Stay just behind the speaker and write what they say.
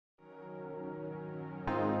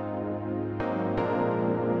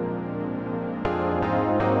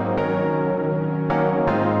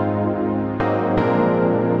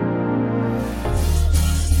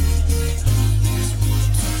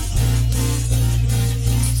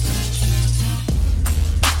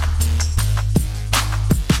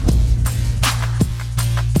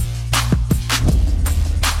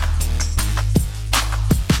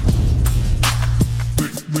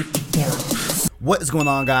What is going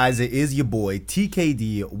on, guys? It is your boy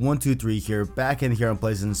TKD123 here, back in here on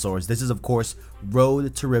Places and Swords. This is, of course,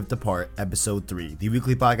 Road to Rift Apart, Episode 3, the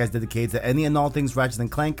weekly podcast dedicated to any and all things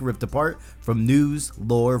Ratchet & Clank Rift Apart, from news,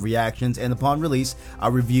 lore, reactions, and upon release,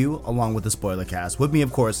 a review along with the spoiler cast. With me,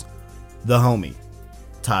 of course, the homie,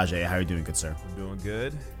 Tajay. How are you doing, good sir? I'm doing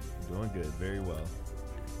good. Very well.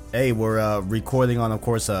 Hey, we're recording on, of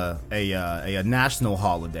course, a national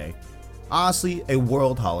holiday. Honestly, a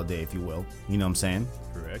world holiday, if you will. You know what I'm saying?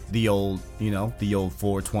 Correct. The old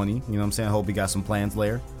 420. You know what I'm saying? I hope you got some plans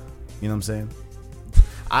later. You know what I'm saying?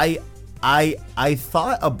 I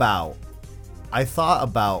thought about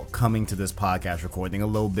coming to this podcast recording a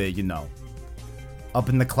little bit, up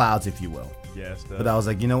in the clouds, if you will. Yes. But I was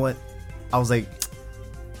like, you know what? I was like,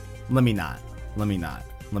 let me not. You know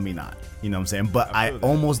what I'm saying? But I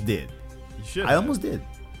almost did. You should. I almost did.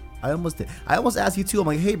 I almost asked you too. I'm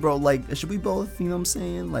like, hey, bro, like, should we both, you know what I'm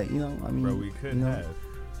saying? Like, Bro, we could have.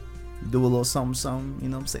 Do a little something, you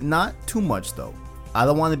know what I'm saying? Not too much, though. I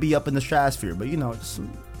don't want to be up in the stratosphere, but, just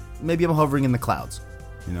maybe I'm hovering in the clouds,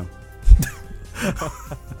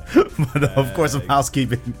 But, of course, some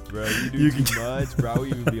housekeeping. Bro, you do too much, bro. I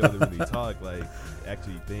wouldn't even be able to really talk, like,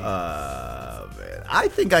 actually think. Man. I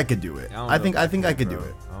think I could do it. I think I could do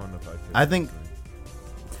it. I don't know if I could.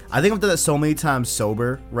 I think I've done it so many times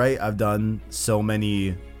sober, right? I've done so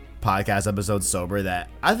many podcast episodes sober that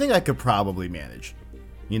I think I could probably manage,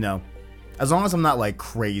 as long as I'm not like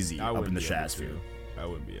crazy up in the stratosphere. I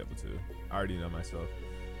wouldn't be able to. I already know myself.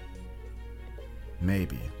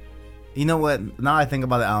 Maybe. You know what? Now I think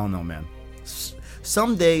about it, I don't know, man.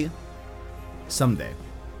 Someday,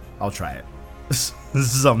 I'll try it.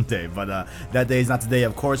 Someday, but that day is not today,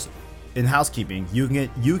 of course. In housekeeping, you can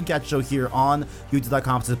catch the show here on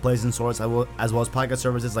youtube.com/Places and Swords, as well as podcast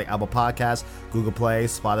services like Apple Podcasts, Google Play,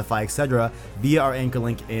 Spotify, etc. via our anchor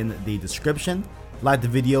link in the description. Like the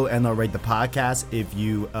video and rate the podcast if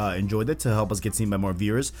you enjoyed it, to help us get seen by more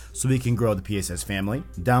viewers so we can grow the PSS family.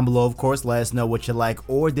 Down below, of course, let us know what you like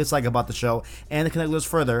or dislike about the show, and to connect with us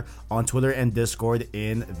further on Twitter and Discord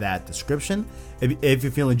in that description. If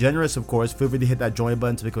you're feeling generous, of course, feel free to hit that join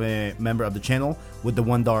button to become a member of the channel with the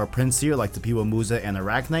 $1 Prince tier like Tapiwa Musa and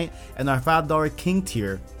Arachnite, and our $5 King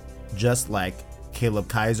tier just like Caleb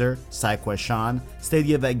Kaiser, SideQuest Sean,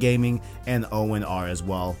 Stadia Vet Gaming, and Owen R as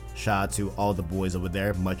well. Shout out to all the boys over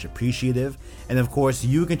there, much appreciative. And of course,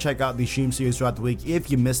 you can check out the stream series throughout the week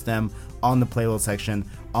if you missed them on the playlist section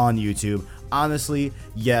on YouTube. Honestly,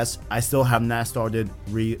 yes, I still have not started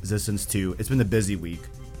Resistance 2. It's been a busy week.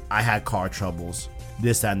 I had car troubles,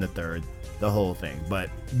 this, that, and the third, the whole thing. But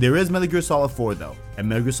there is Metal Gear Solid 4 though, and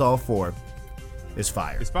Metal Gear Solid 4 is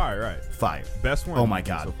fire. It's fire, right? Fire. Best one. Oh my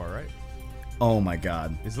god. So far, right? Oh my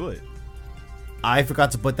god. It's lit. I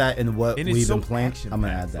forgot to put that in what and we've so been playing. I'm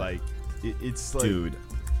gonna add that. Like, it's like, dude,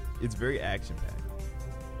 it's very action packed.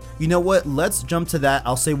 You know what? Let's jump to that.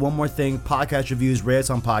 I'll say one more thing. Podcast reviews, rate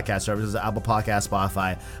us on podcast services, Apple Podcast,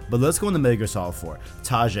 Spotify. But let's go into Metal Gear Solid 4.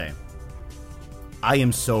 Tajay, I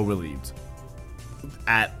am so relieved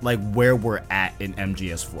at like where we're at in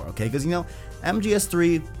MGS4. Okay, because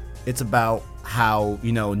MGS3, it's about how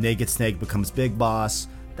Naked Snake becomes Big Boss.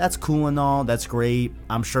 That's cool and all, that's great.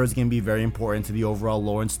 I'm sure it's going to be very important to the overall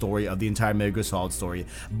lore and story of the entire Metal Gear Solid story.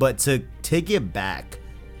 But to take it back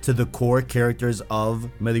to the core characters of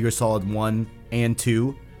Metal Gear Solid 1 and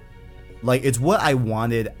 2, like, it's what I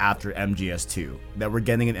wanted after MGS2 that we're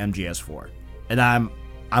getting in MGS4. And I'm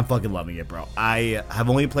fucking loving it, bro. I have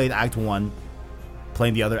only played Act 1,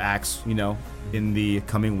 playing the other acts, in the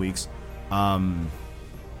coming weeks. But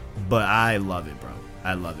I love it, bro.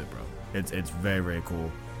 It's very, very cool.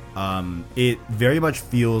 It very much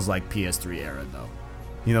feels like PS3 era though.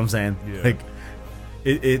 You know what I'm saying? Yeah. Like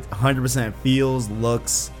it 100% feels,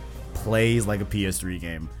 looks, plays like a PS3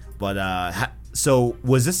 game. But so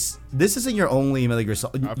was this isn't your only Metal Gear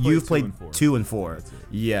Solid? You've played 2 and 4.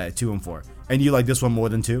 Yeah, 2 and 4. And you like this one more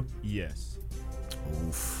than 2? Yes.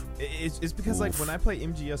 Oof. It's because like when I play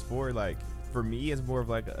MGS4, like for me it's more of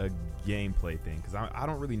like a gameplay thing, because I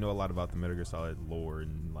don't really know a lot about the Metal Gear Solid lore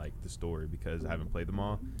and like the story because I haven't played them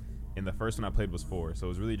all. And the first one I played was 4, so it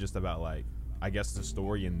was really just about like, I guess, the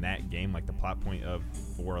story in that game, like the plot point of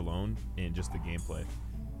 4 alone, and just the gameplay.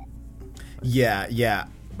 Yeah.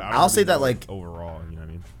 I'll say that like overall, you know what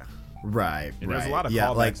I mean? Right. And there's a lot of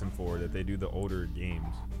callbacks in 4 that they do the older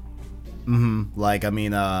games. Like, I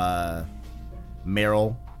mean,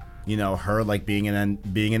 Meryl. Her like being in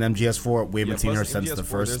MGS4. We haven't seen her since MGS4, the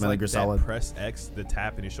first Metal Gear that Solid. Press X, the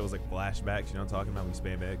tap, and it shows like flashbacks. You know what I'm talking about? We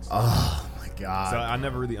spam X. Oh my god. So I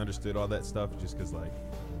never really understood all that stuff, just because like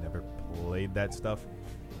I never played that stuff.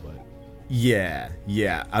 But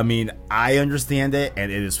Yeah. I mean, I understand it, and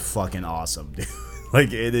it is fucking awesome, dude.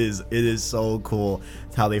 Like, it is so cool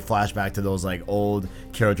how they flash back to those like old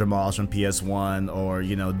character models from PS1, or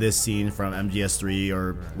this scene from MGS3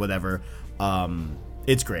 or whatever.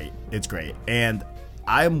 It's great. And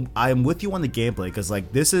I'm with you on the gameplay, because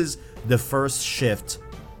like this is the first shift,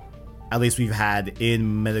 at least we've had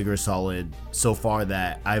in Metal Gear Solid so far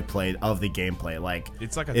that I've played, of the gameplay. Like,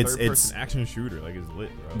 it's like a third-person action shooter. Like, it's lit,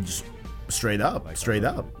 bro. Just straight up.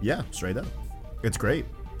 Yeah, straight up. It's great.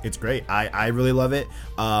 I really love it.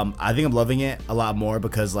 I think I'm loving it a lot more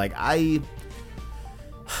because I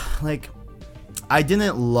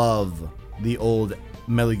didn't love the old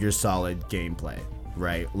Metal Gear Solid gameplay,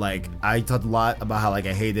 right? Like, I talked a lot about how I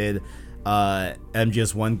hated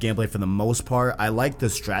MGS1 gameplay for the most part. I like the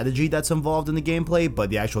strategy that's involved in the gameplay, but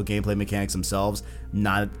the actual gameplay mechanics themselves,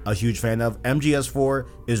 not a huge fan of. MGS4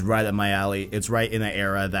 is right up my alley. It's right in the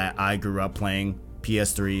era that I grew up playing,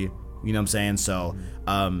 PS3. You know what I'm saying? So,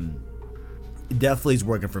 definitely is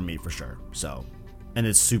working for me for sure. So, and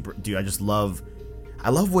it's super, dude. I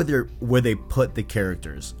love where they put the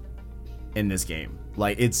characters in this game.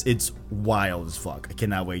 Like, it's wild as fuck. I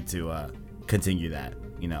cannot wait to continue that.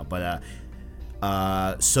 But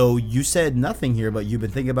so you said nothing here, but you've been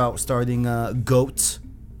thinking about starting Goat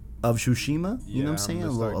of Tsushima. You know what I'm saying? A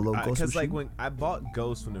little Ghost. Because when I bought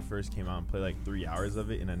Ghost when it first came out and played 3 hours of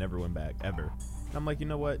it, and I never went back ever. And I'm like, you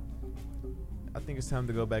know what? I think it's time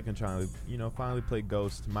to go back and try to, finally play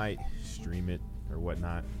Ghost. Might stream it or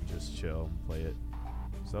whatnot, just chill and play it.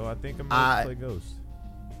 So I think I'm gonna play Ghost.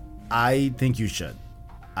 I think you should.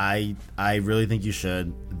 I really think you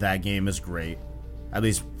should. That game is great, at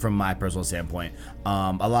least from my personal standpoint. A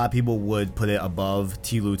lot of people would put it above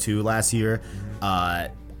TLU 2 last year. I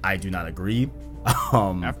do not agree.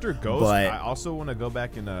 After Ghost, I also want to go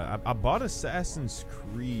back and I bought Assassin's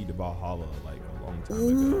Creed Valhalla a long time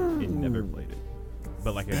ago and never played it,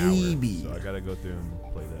 but an hour. So I gotta go through and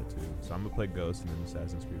play that too. So I'm gonna play Ghost and then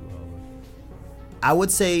Assassin's Creed Valhalla. I would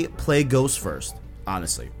say play Ghost first,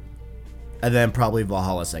 honestly, and then probably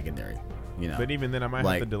Valhalla secondary. But even then, I might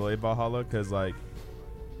have to delay Valhalla because I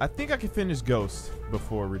think I can finish Ghost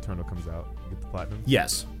before Returnal comes out. Get the platinum.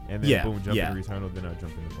 Yes. And then boom, jump into Returnal. Then I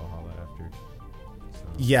jump into Valhalla after. So.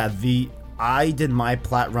 Yeah, I did my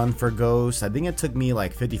plat run for Ghost. I think it took me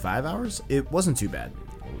 55 hours. It wasn't too bad.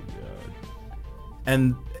 Oh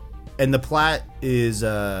god. And the plat is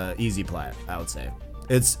easy plat, I would say.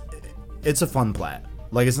 It's a fun plat.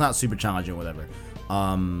 It's not super challenging or whatever.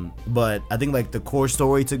 But I think the core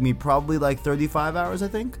story took me probably 35 hours, I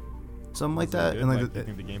think. Something like that. And you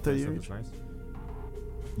think the gameplay stuff is nice?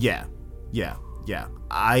 Yeah.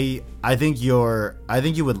 I think you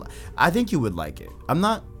would like it. I'm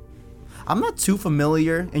not too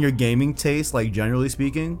familiar in your gaming taste, generally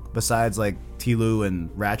speaking, besides TLU and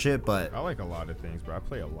Ratchet, but I like a lot of things, bro. I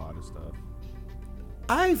play a lot of stuff.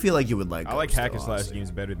 I feel like you would like. I like hack and slash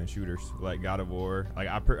games better than shooters, like God of War.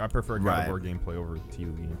 I prefer God of War gameplay over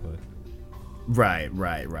TLU gameplay. Right.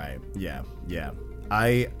 Yeah.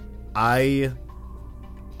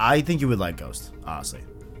 I think you would like Ghost, honestly.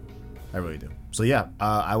 I really do. So yeah,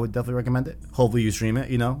 I would definitely recommend it. Hopefully you stream it,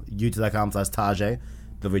 youtube.com/Tajay.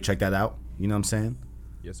 Definitely check that out. You know what I'm saying?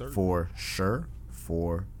 Yes, sir. For sure.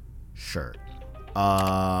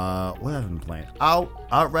 What have I been playing?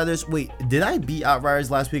 Outriders. Wait, did I beat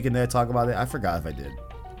Outriders last week and then I talk about it? I forgot if I did.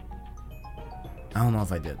 I don't know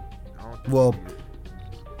if I did. Well,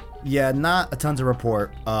 yeah, not a ton to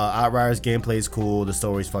report. Outriders gameplay is cool. The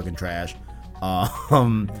story's fucking trash.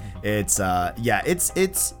 It's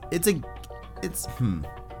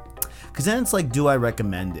because then it's do I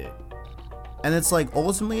recommend it? And it's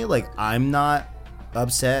ultimately I'm not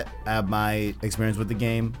upset at my experience with the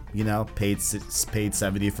game. Paid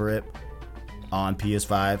 $70 for it on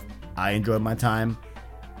PS5. I enjoyed my time.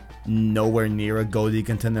 Nowhere near a GOTY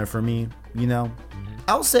contender for me.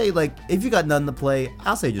 I'll say if you got nothing to play,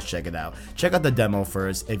 I'll say just check it out. Check out the demo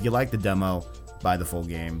first. If you like the demo, buy the full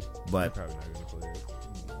game. But probably not gonna play it.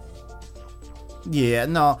 Yeah,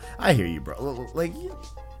 no, I hear you, bro.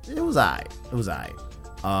 It was alright.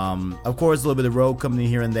 Of course, a little bit of Rogue Company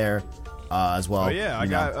here and there, as well. Oh yeah, I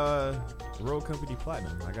got Rogue Company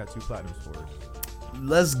Platinum. I got 2 platinums for it.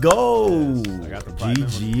 Let's go. Yes, I got the platinum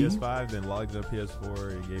on the PS5, then logged up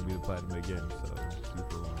PS4 and gave me the platinum again. So 2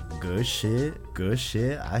 for 1. Good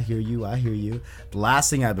shit. I hear you. The last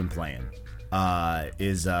thing I've been playing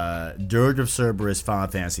is Dirge of Cerberus Final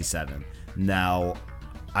Fantasy VII. Now,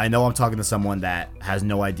 I know I'm talking to someone that has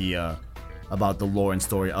no idea about the lore and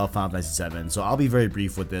story of Final Fantasy VII, so I'll be very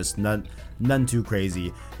brief with this. None too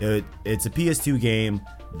crazy. It's a PS2 game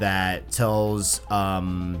that tells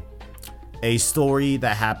a story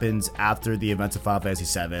that happens after the events of Final Fantasy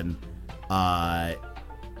VII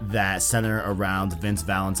that center around Vince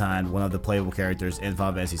Valentine, one of the playable characters in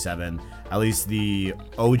Final Fantasy VII. At least the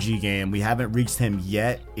OG game. We haven't reached him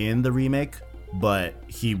yet in the remake, but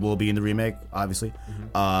he will be in the remake, obviously.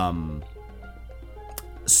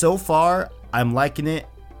 So far, I'm liking it.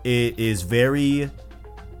 It is very...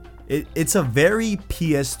 It's a very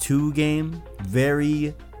PS2 game.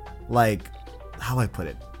 Very, like... How do I put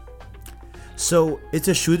it? So, it's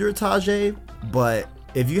a shooter, Tajay, but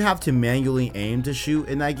if you have to manually aim to shoot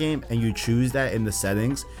in that game and you choose that in the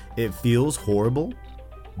settings, it feels horrible.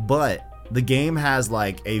 But the game has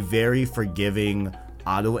like a very forgiving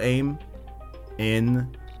auto aim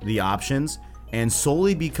in the options, and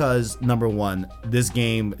solely because, number one, this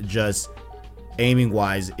game just aiming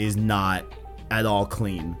wise is not at all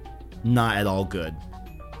clean, not at all good.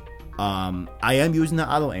 I am using the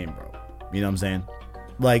auto aim, bro. You know what I'm saying?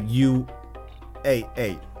 Like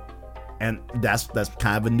hey, and that's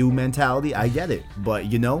kind of a new mentality. I get it, but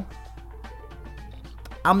you know,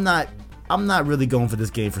 I'm not really going for this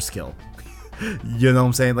game for skill. You know what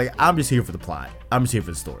I'm saying? Like, I'm just here for the plot. I'm just here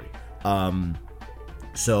for the story.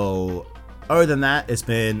 So other than that, it's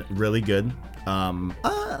been really good. I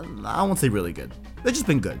won't say really good. It's just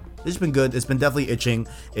been good. It's been good. It's been definitely itching.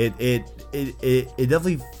 It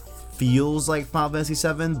definitely feels like Final Fantasy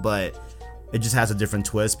VII, but it just has a different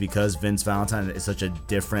twist because Vince Valentine is such a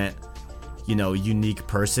different, you know, unique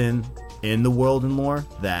person in the world and lore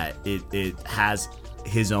that it has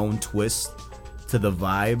his own twist to the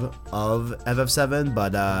vibe of FF7.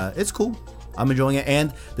 But it's cool. I'm enjoying it,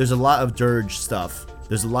 and there's a lot of Dirge stuff.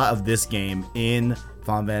 There's a lot of this game in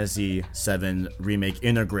Final Fantasy VII Remake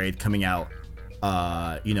Intergrade coming out,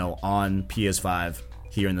 you know, on PS5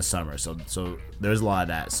 here in the summer. So there's a lot of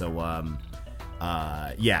that. So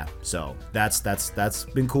yeah. So that's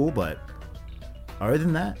been cool. But other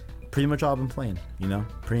than that, pretty much all I've been playing. You know,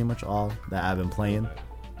 pretty much all that I've been playing.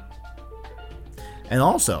 And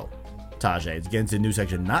also, Tajay, to get into the news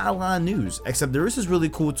section, not a lot of news, except there is this really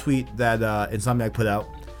cool tweet that Insomniac put out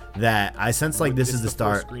that I sense like this is the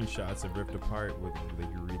start. Screenshots of Ripped Apart with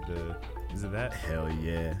that you read the. Is it that? Hell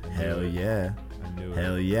yeah! Hell yeah! I knew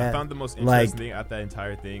Hell it. yeah! I found the most interesting thing out that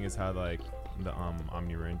entire thing is how like the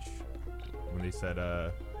Omni Wrench, when they said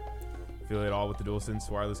feel it all with the DualSense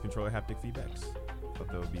wireless controller haptic feedbacks. I thought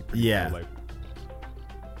that would be pretty cool. Like, you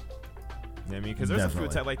know what I mean? Because there's a few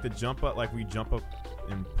attack like the jump up, like we jump up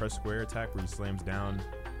and press square attack where he slams down,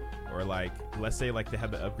 or like let's say like they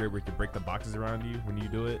have the upgrade where you can break the boxes around you when you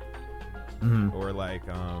do it. Mm-hmm. Or like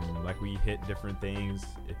we hit different things,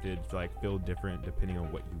 if it like feel different depending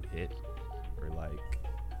on what you hit, or like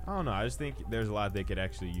I don't know. I just think there's a lot that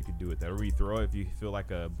you could do with that. Or we throw it if you feel like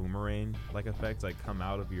a boomerang like effect, like come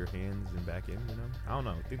out of your hands and back in. You know, I don't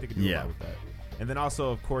know. I think they could do a lot with that. And then also,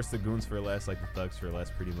 of course, the goons for less, like the thugs for less,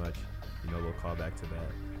 pretty much. You know, we'll call back to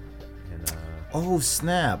that. And oh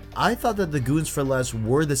snap! I thought that the goons for less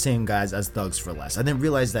were the same guys as thugs for less. I didn't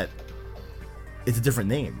realize that. It's a different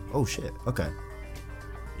name. Oh shit. Okay.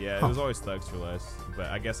 Yeah, it was always thugs for less, but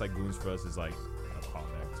I guess like goons for less is like a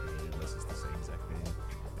callback to it, unless it's the same exact thing.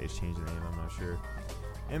 They just changed the name. I'm not sure.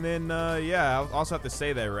 And then yeah, I also have to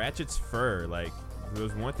say that Ratchet's fur, like, there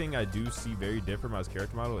was one thing I do see very different about his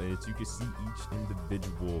character model, and it's you can see each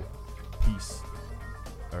individual piece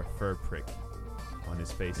or fur prick on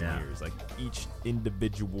his face and ears, like each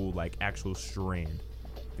individual like actual strand.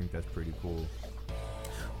 I think that's pretty cool.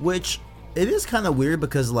 Which. It is kind of weird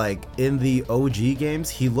because, like, in the OG games,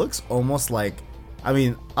 he looks almost like... I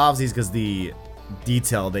mean, obviously it's because the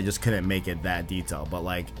detail, they just couldn't make it that detailed. But,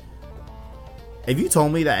 like, if you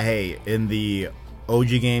told me that, hey, in the OG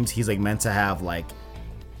games, he's, like, meant to have, like,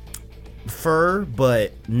 fur,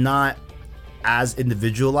 but not as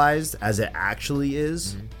individualized as it actually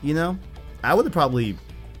is, you know? I would have probably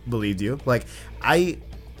believed you. Like, I'm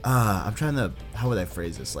trying to... How would I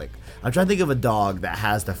phrase this? Like, I'm trying to think of a dog that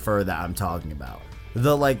has the fur that I'm talking about.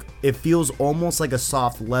 Like, it feels almost like a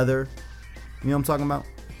soft leather. You know what I'm talking about?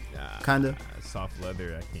 Kind of. Soft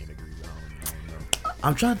leather, I can't agree with. I don't know.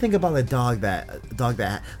 I'm trying to think about a dog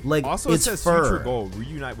that like, also, it's it says fur. future goal,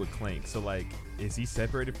 reunite with Clank. So, like, is he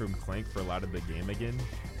separated from Clank for a lot of the game again?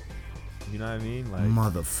 You know what I mean? Like,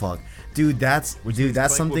 motherfuck, dude. That's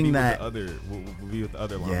something that will be with the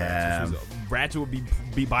other linebackers. Yeah. Ratchet will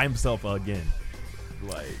be by himself again.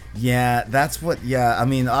 Like, yeah, that's what. Yeah, I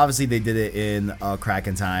mean, obviously they did it in Crack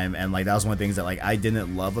in Time, and like that was one of the things that like I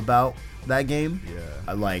didn't love about that game.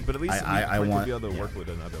 Yeah, like, but at least I want to be able to work with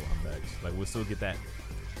another linebacks. Like, we'll still get that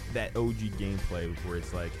OG gameplay where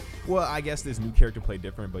it's like, well, I guess this new character play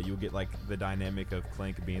different, but you'll get like the dynamic of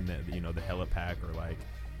Clank being the the helipack, or like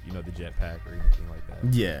the jetpack or anything like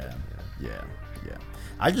that. Yeah.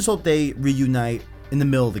 I just hope they reunite in the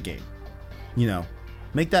middle of the game.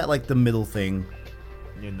 Make that like the middle thing.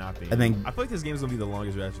 Yeah, not the. And then I feel like this game is gonna be the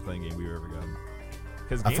longest Ratchet Clank game we've ever gotten.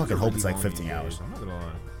 Because I fucking hope it's like 15 hours. I'm not gonna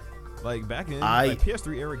lie. Like back in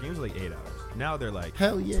PS3 era, games were like 8 hours. Now they're like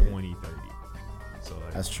hell yeah 20, 30. So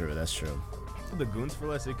like, that's true. The Goons for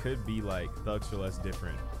Less, it could be like Thugs for Less,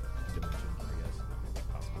 different dimensions, I guess.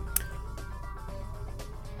 Possibly.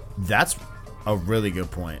 That's a really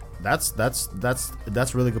good point. That's a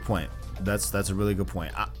really good point. That's a really good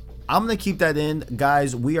point. I'm gonna keep that in,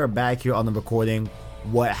 guys. We are back here on the recording.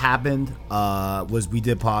 What happened was we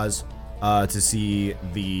did pause to see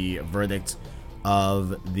the verdict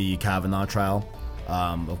of the Kavanaugh trial,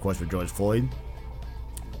 of course, for George Floyd.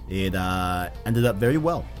 It ended up very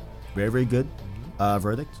well, very good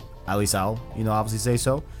verdict. At least I'll obviously say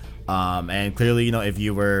so. And clearly, if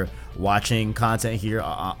you were watching content here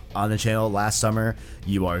on the channel last summer,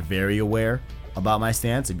 you are very aware about my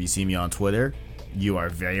stance. If you see me on Twitter, you are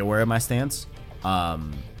very aware of my stance.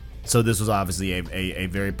 So this was obviously a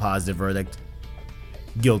very positive verdict.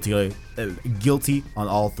 Guilty on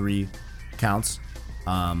all 3 counts.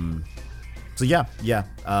 So yeah.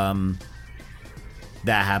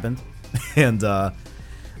 That happened, and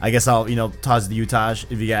I guess I'll toss it to you, Taj,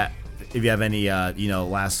 if you have any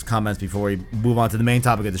last comments before we move on to the main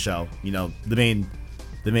topic of the show. The main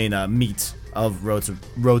meat of Road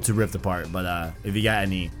to Rift Apart. But if you got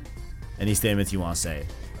any statements you want to say,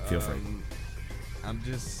 feel free. I'm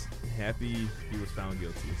just happy he was found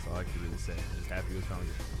guilty. That's all I can really say. I'm just happy he was found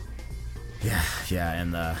guilty.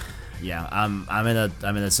 I'm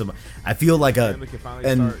in a similar. I feel like family can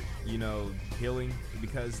finally start, healing,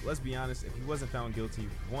 because let's be honest, if he wasn't found guilty,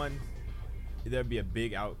 one, there'd be a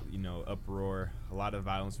big uproar. A lot of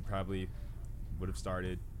violence would have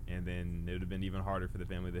started, and then it would have been even harder for the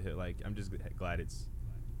family to hit. Like, I'm just glad it's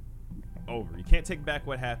over. You can't take back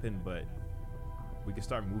what happened, but we can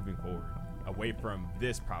start moving forward away from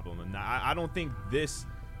this problem. And I don't think this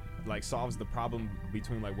solves the problem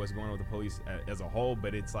between what's going on with the police as a whole,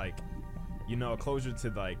 but it's a closure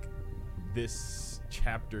to this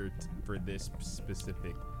chapter for this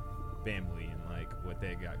specific family and what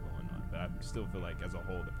they got going on. But I still feel like as a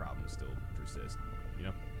whole the problem still persists.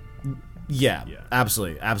 Yeah,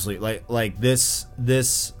 absolutely. Like this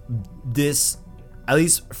at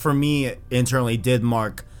least for me internally did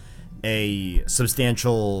mark a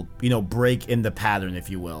substantial break in the pattern, if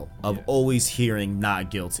you will, of always hearing not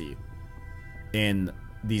guilty in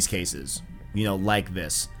these cases, like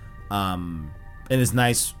this. And it's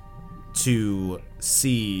nice to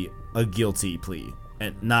see a guilty plea,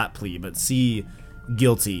 and not plea, but see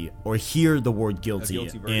guilty or hear the word guilty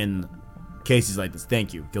in cases like this.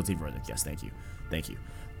 Thank you. Guilty verdict. Yes, thank you.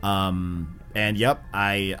 And yep,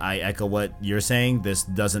 I echo what you're saying. This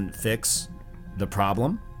doesn't fix the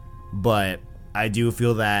problem, but I do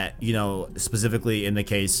feel that, specifically in the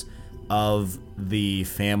case of the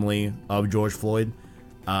family of George Floyd,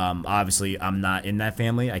 obviously I'm not in that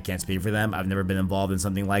family. I can't speak for them. I've never been involved in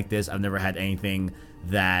something like this. I've never had anything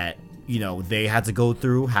that, they had to go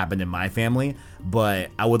through happen in my family, but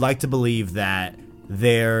I would like to believe that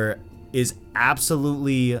there is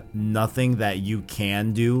absolutely nothing that you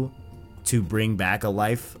can do to bring back a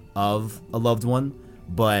life of a loved one,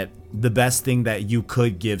 but the best thing that you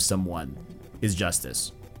could give someone is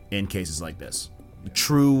justice in cases like this.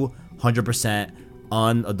 True, 100%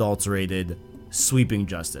 unadulterated, sweeping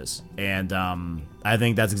justice. And I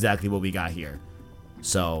think that's exactly what we got here.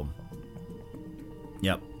 So,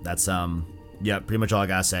 yep, that's pretty much all I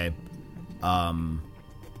gotta say. And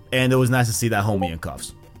it was nice to see that homie in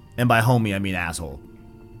cuffs. And by homie, I mean asshole.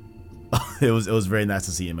 It was very nice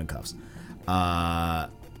to see him in cuffs. But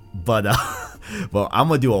well, I'm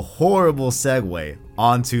gonna do a horrible segue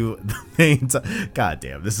onto the main. God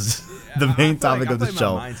damn, this is the main topic of the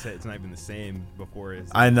show. My mindset's not even the same before.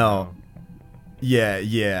 I know. Yeah.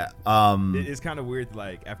 It's kind of weird.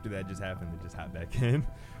 After that just happened, to just hop back in.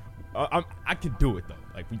 I could do it though.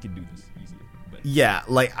 We could do this easily. But. Yeah,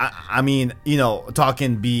 I mean,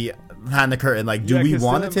 talking behind the curtain. Do we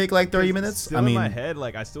want to take 30 minutes? Still in my head,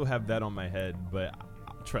 I still have that on my head, but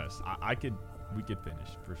trust, we could finish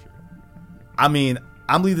for sure. I mean,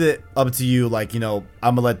 I'm leaving it up to you. I'm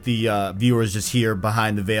gonna let the viewers just hear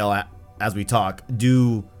behind the veil as we talk.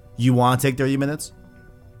 Do you want to take 30 minutes?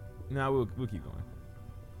 No, we'll keep going.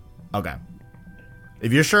 Okay.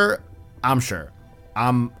 If you're sure, I'm sure.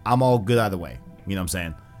 I'm all good either way. You know what I'm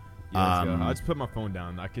saying? Yeah, let's go. I'll just put my phone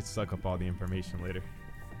down. I could suck up all the information later.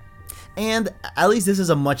 And at least this is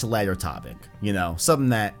a much lighter topic. Something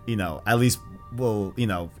that at least we'll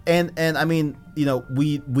and I mean,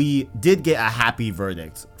 we did get a happy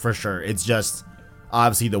verdict for sure. It's just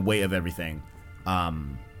obviously the weight of everything.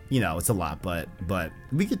 It's a lot, but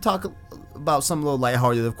we could talk about something a little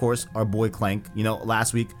lighthearted, of course. Our boy Clank.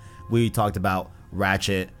 Last week we talked about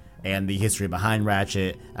Ratchet and the history behind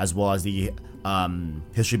Ratchet, as well as the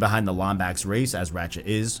history behind the Lombax race, as Ratchet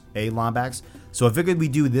is a Lombax. So I figured we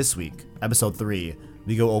do this week, episode 3,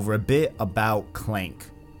 we go over a bit about Clank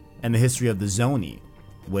and the history of the Zoni,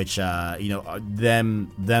 which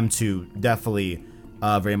them two definitely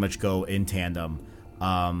very much go in tandem.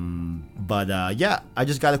 Yeah, I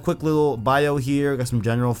just got a quick little bio here, got some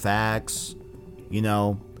general facts,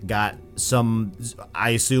 got some,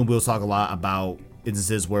 I assume we'll talk a lot about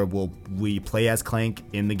instances where we play as Clank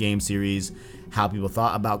in the game series, how people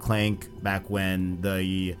thought about Clank back when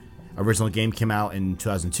the original game came out in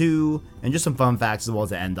 2002, and just some fun facts as well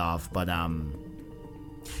to end off. But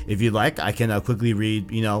if you'd like, I can quickly read,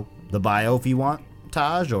 the bio if you want,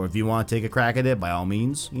 Taj, or if you want to take a crack at it, by all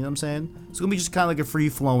means, you know what I'm saying? It's gonna be just kind of like a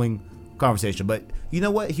free-flowing conversation, but you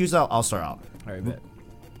know what? Here's how I'll start out. All right, bet.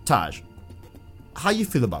 Taj, how you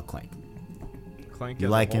feel about Clank? Clank, you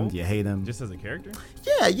like him? Do you hate him? Just as a character?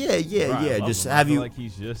 Yeah. Just him. have I feel you? like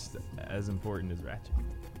he's just as important as Ratchet.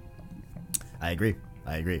 I agree.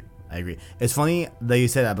 It's funny that you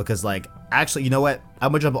say that because, actually, you know what?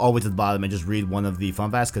 I'm gonna jump all the way to the bottom and just read one of the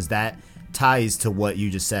fun facts because that ties to what you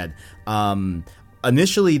just said.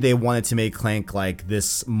 Initially, they wanted to make Clank like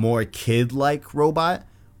this more kid-like robot,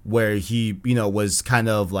 where he, was kind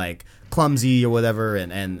of like clumsy or whatever,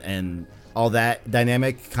 and all that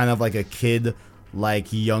dynamic, kind of like a kid, like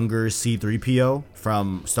younger C-3PO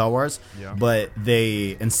from Star Wars. Yeah. But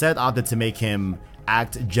they instead opted to make him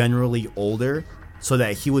act generally older, so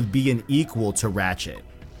that he would be an equal to Ratchet,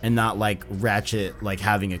 and not like Ratchet like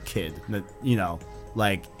having a kid.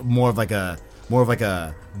 Like more of like a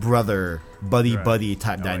brother buddy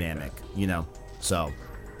type I dynamic. Like So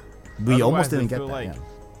we Otherwise, almost didn't I get feel that. like Yeah.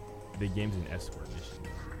 the game's an escort mission,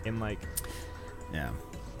 and Yeah.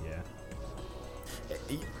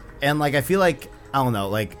 yeah. I feel like, I don't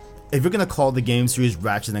know, if you're gonna call the game series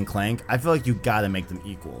Ratchet and Clank, I feel like you gotta make them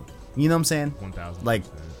equal. You know what I'm saying? 1000%. Like,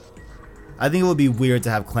 I think it would be weird to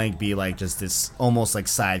have Clank be like just this almost like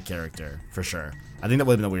side character for sure. I think that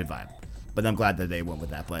would have been a weird vibe, but I'm glad that they went with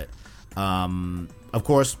that. But of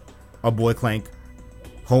course, our boy Clank,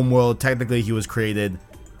 homeworld. Technically, he was created,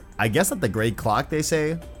 I guess, at the Great Clock. They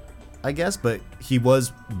say, I guess, but he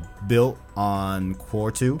was built on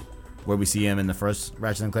Core 2, where we see him in the first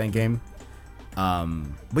Ratchet and Clank game.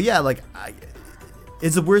 But yeah,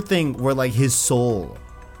 it's a weird thing where like his soul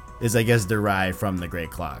is, I guess, derived from the Great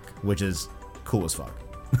Clock, which is cool as fuck.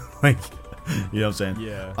 You know what I'm saying?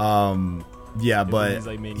 Yeah. Yeah, but he's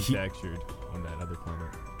like manufactured on that other planet.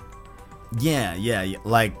 Yeah,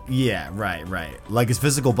 right. Like his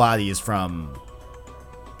physical body is from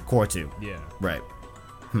Core 2. Yeah. Right.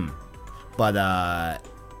 But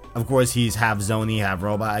of course he's half Zoni, half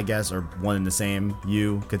robot, I guess, or one and the same,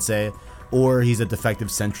 you could say. Or he's a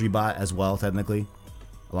defective sentry bot as well, technically.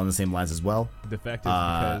 Along the same lines as well. Defective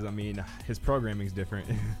because his programming's different.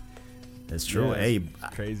 It's true. Yeah, hey,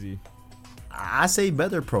 crazy. I say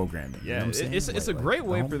better programming. Yeah, you know what I'm saying? it's a great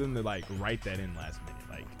way for them to write that in last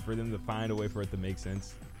minute. For them to find a way for it to make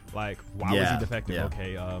sense. Why was he defective? Yeah.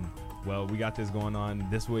 Okay, well, we got this going on.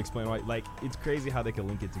 This will explain why. It's crazy how they can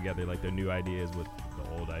link it together, their new ideas with the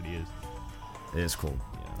old ideas. It is cool.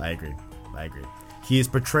 Yeah. I agree. He is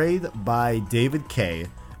portrayed by David Kaye,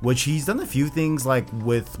 which he's done a few things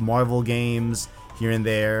with Marvel games here and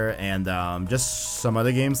there, and just some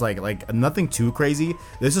other games like nothing too crazy.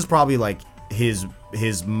 This is probably his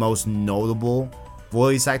most notable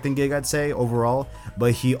voice acting gig, I'd say, overall.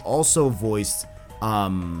 But he also voiced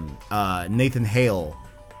Nathan Hale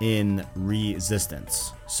in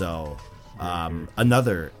Resistance. So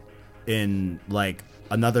another game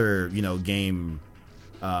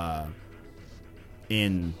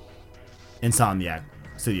in Insomniac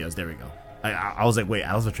Studios. There we go. I was like, wait,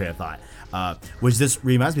 I lost a train of thought. Which this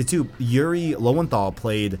reminds me too. Yuri Lowenthal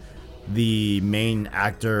played the main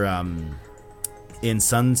actor in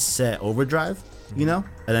Sunset Overdrive, and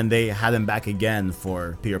then they had him back again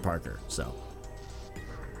for Peter Parker. So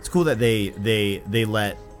it's cool that they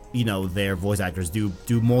let their voice actors do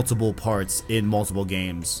multiple parts in multiple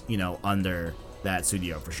games, under that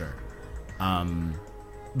studio for sure.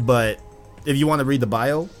 But if you want to read the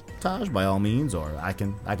bio, Taj, by all means, or I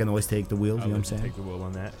can always take the wheels. You know what I'm saying? Take the wheel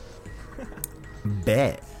on that.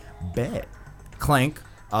 Bet. Clank,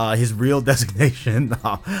 his real designation.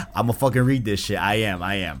 I'm gonna fucking read this shit. I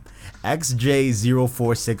am.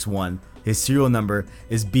 XJ0461 His serial number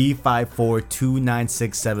is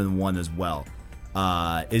B5429671 as well.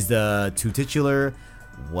 Is the titular,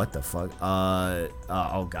 what the fuck?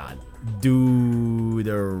 Oh god,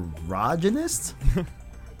 deuterogenist?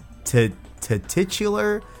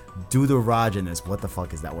 Titular deuterogenist. What the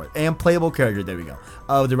fuck is that word? And playable character. There we go.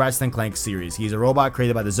 Of the Ratchet and Clank series. He's a robot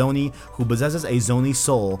created by the Zoni who possesses a Zoni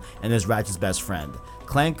soul and is Ratchet's best friend.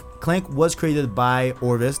 Clank was created by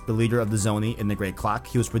Orvis, the leader of the Zoni in the Great Clock.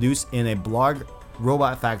 He was produced in a Blarg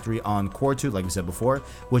robot factory on Core-2, like we said before,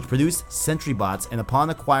 which produced sentry bots, and upon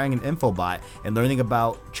acquiring an infobot and learning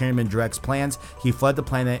about Chairman Drek's plans, he fled the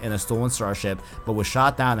planet in a stolen starship, but was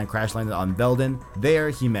shot down and crash landed on Belden. There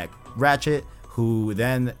he met Ratchet, who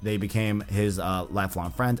then they became his lifelong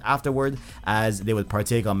friend afterward, as they would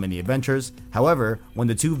partake on many adventures. However, when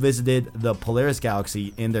the two visited the Polaris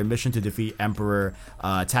Galaxy in their mission to defeat Emperor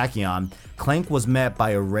Tachyon, Clank was met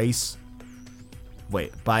by a race. I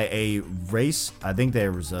think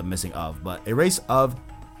there was a missing of, but a race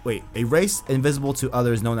invisible to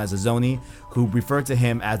others known as the Zoni, who referred to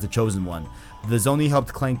him as the Chosen One. The Zoni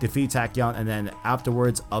helped Clank defeat Tachyon and then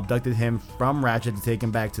afterwards abducted him from Ratchet to take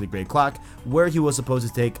him back to the Great Clock, where he was supposed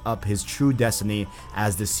to take up his true destiny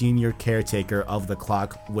as the senior caretaker of the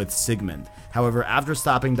clock with Sigmund. However, after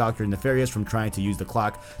stopping Dr. Nefarious from trying to use the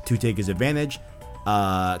clock to take his advantage,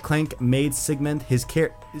 Clank made Sigmund its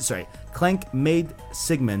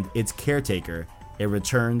caretaker and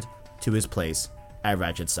returned to his place at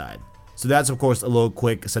Ratchet's side. So that's of course a little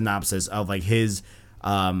quick synopsis of like his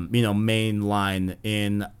main line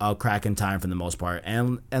in A Crack in Time for the most part,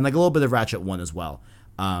 and like a little bit of Ratchet 1 as well.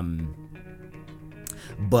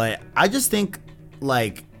 But I just think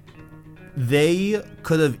like they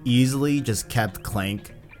could have easily just kept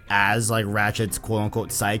Clank as like Ratchet's quote unquote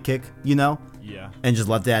sidekick, Yeah. and just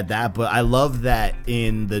left it at that. But I love that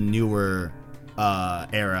in the newer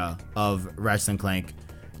era of Ratchet and Clank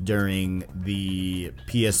during the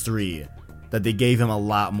PS3 that they gave him a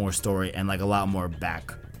lot more story and like a lot more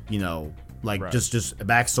back, Right. just a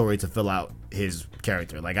backstory to fill out his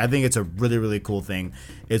character. Like I think it's a really, really cool thing.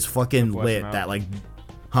 It's fucking lit that like,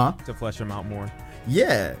 to flesh him out more.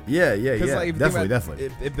 Yeah. Like,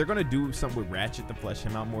 Definitely. If they're gonna do something with Ratchet to flesh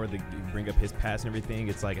him out more, they bring up his past and everything.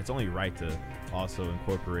 It's like it's only right to also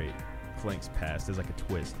incorporate Clank's past as like a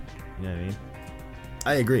twist. You know what I mean?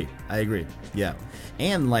 I agree. Yeah.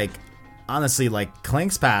 And like honestly, like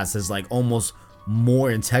Clank's past is like almost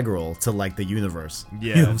more integral to like the universe. Yeah.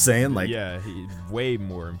 You know what I'm saying? Like he's way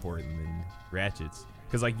more important than Ratchet's.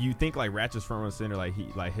 Because like you think like Ratchet's front row center, like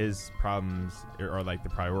his problems are like the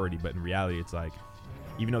priority, but in reality it's like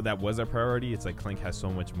even though that was a priority, it's like Clank has so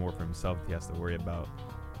much more for himself he has to worry about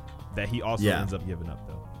that he also ends up giving up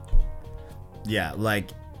though. Yeah, like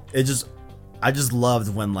I just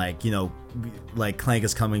loved when like like Clank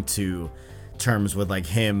is coming to terms with like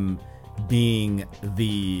him being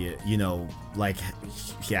the like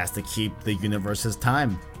he has to keep the universe's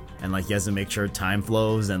time, and like he has to make sure time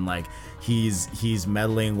flows, and like he's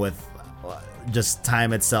meddling with just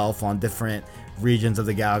time itself on different regions of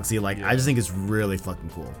the galaxy. Like I just think it's really fucking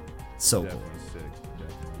cool. So Definitely cool. sick.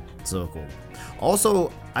 Definitely. So cool.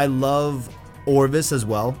 Also, I love Orvis as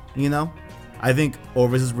well. I think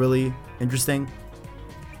Orvis is really interesting.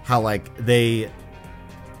 How like they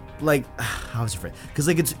like how was it phrased? Because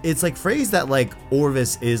like it's like phrased that like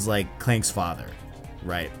Orvis is like Clank's father,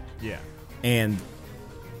 right? Yeah. And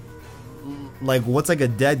like what's like a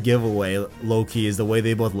dead giveaway, low key, is the way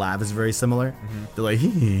they both laugh is very similar. They're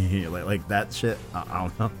like that shit. I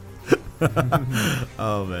don't know.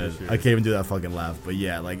 Oh man, sure. I can't even do that fucking laugh. But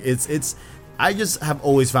yeah, like it's. I just have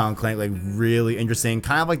always found Clank like really interesting,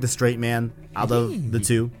 kind of like the straight man out of the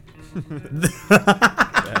two.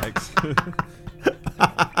 Facts.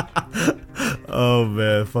 Oh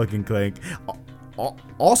man, fucking Clank.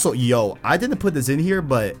 Also, yo, I didn't put this in here,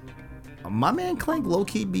 but my man Clank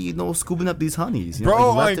low-key be scooping up these honeys,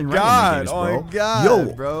 Bro, like, left and right in the games, bro. oh god,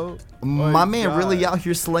 Yo, bro. my man God. really out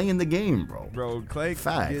here slaying the game, bro. Bro, Clank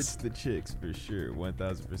Facts. gets the chicks for sure.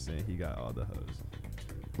 1000%. He got all the hoes.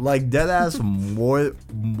 Like deadass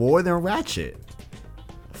more than Ratchet.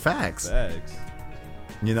 Facts. Facts.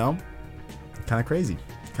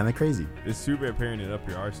 Kind of crazy. It's super apparent in Up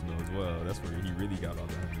Your Arsenal as well. That's where he really got all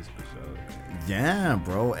the honeys for sure. Yeah,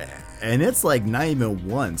 bro. And it's like not even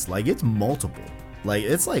once. Like it's multiple. Like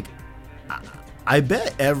it's like I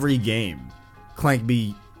bet every game Clank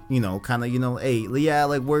be, kind of, hey, yeah,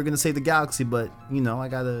 like we're gonna save the galaxy, but I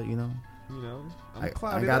gotta, I'm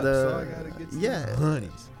clouded gotta, up, so I gotta get some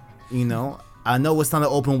honeys. I know it's not an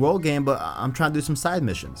open world game, but I'm trying to do some side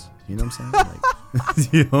missions. You know what I'm saying?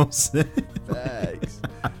 Like, you know what I'm saying? Facts.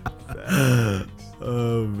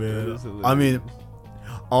 Oh man. That is I mean,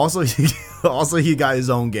 hilarious. also he got his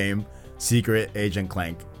own game, Secret Agent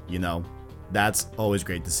Clank. You know, that's always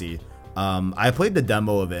great to see. I played the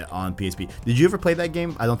demo of it on PSP. Did you ever play that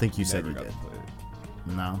game? I don't think you said Never you got did. to play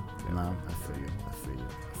it. No. I feel you.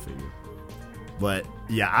 But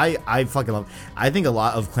yeah, I fucking love. I think a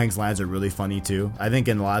lot of Clank's lines are really funny too. I think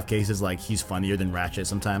in a lot of cases, like he's funnier than Ratchet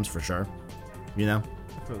sometimes, for sure. You know.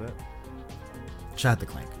 I feel that. Shout out to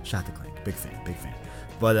Clank. Big fan.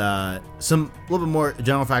 But some little bit more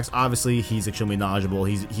general facts. Obviously, he's extremely knowledgeable.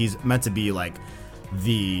 He's meant to be like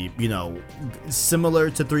the, you know, similar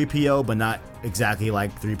to 3PO, but not exactly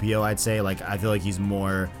like 3PO. I'd say, like, I feel like he's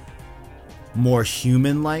more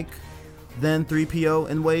human-like than 3PO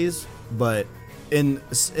in ways, but in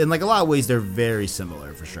like a lot of ways they're very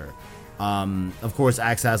similar for sure. Of course,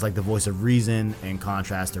 Axe has like the voice of reason in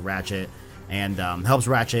contrast to Ratchet, and helps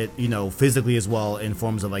Ratchet, you know, physically as well, in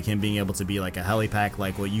forms of like him being able to be like a helipack,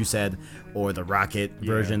 like what you said, or the rocket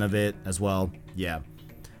version of it as well. Yeah.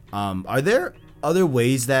 Are there other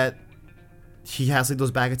ways that he has like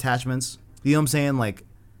those back attachments? You know what I'm saying? Like,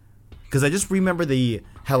 because I just remember the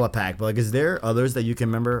helipack, but like, is there others that you can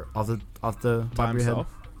remember off the top of your head?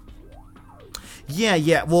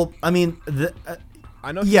 Yeah. Well, I mean,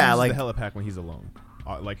 I know he uses the helipack when he's alone,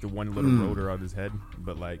 like the one little rotor on his head.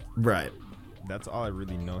 But like, right. That's all I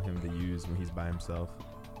really know him to use when he's by himself.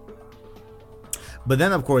 But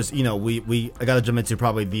then, of course, you know, I gotta jump into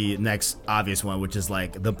probably the next obvious one, which is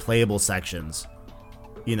like the playable sections,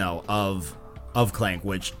 you know, of Clank,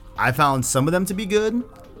 which I found some of them to be good,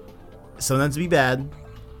 some of them to be bad,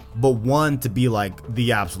 but one to be like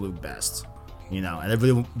the absolute best, you know. And I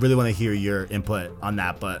really want to hear your input on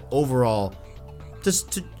that. But overall,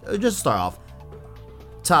 just start off,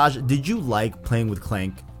 Taj, did you like playing with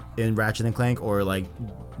Clank in Ratchet and Clank, or like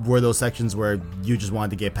were those sections where you just wanted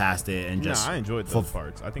to get past it and just? No, I enjoyed those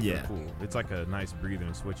parts. I think they're cool. It's like a nice breather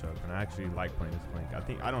and switch up, and I actually like playing as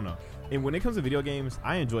Clank. I don't know. And when it comes to video games,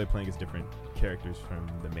 I enjoy playing as different characters from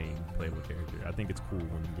the main playable character. I think it's cool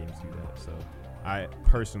when games do that. So I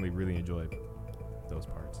personally really enjoy those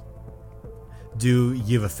parts. Do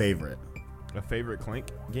you have a favorite? A favorite Clank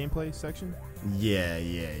gameplay section? Yeah.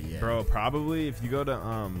 Bro, probably if you go to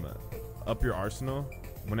Up Your Arsenal,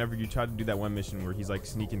 whenever you try to do that one mission where he's like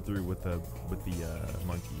sneaking through with the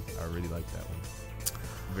monkey, I really like that one.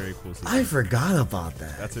 Very cool system. I forgot about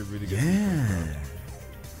that. That's a really good sequence,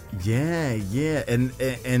 yeah.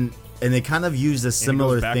 And they kind of use a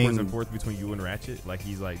similar and it goes backwards thing and forth between you and Ratchet. Like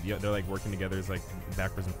he's like, they're like working together. It's like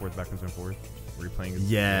backwards and forth. Where you're playing.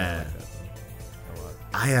 Yeah. Like that, a lot.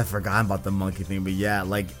 I had forgotten about the monkey thing, but yeah,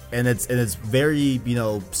 like, and it's very, you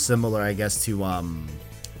know, similar, I guess, to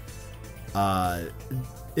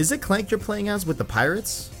is it Clank you're playing as with the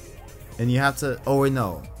pirates? And you have to, oh wait,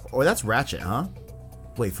 no, or that's Ratchet, huh?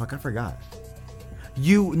 Wait, fuck, I forgot.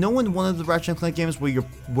 You know, in one of the Ratchet and Clank games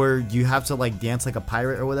where you have to like dance like a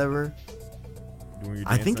pirate or whatever.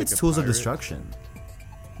 I think it's Tools of Destruction.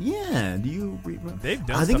 Yeah, do you remember? They've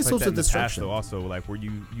done stuff like that in the past, though, also, like where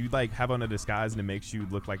you like have on a disguise and it makes you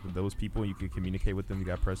look like those people and you can communicate with them. You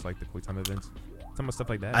got to press like the quick time events, some stuff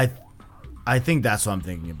like that. I think that's what I'm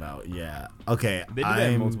thinking about. Yeah. Okay. They do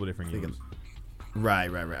that in multiple different games. Right.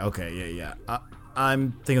 Okay. Yeah.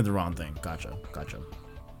 I'm thinking of the wrong thing. Gotcha.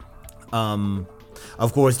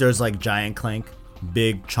 Of course, there's like Giant Clank,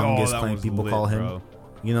 Big Chungus Clank. People call him. Bro.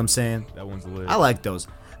 You know what I'm saying? That one's lit. I like those.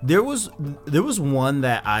 There was one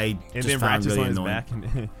that I and just then found Ratchet's really on annoying.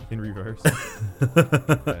 his back in reverse.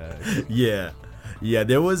 Yeah.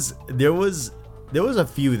 There was a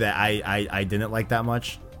few that I didn't like that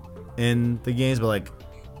much in the games, but like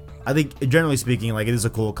I think generally speaking, like it is a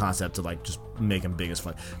cool concept to like just make them big as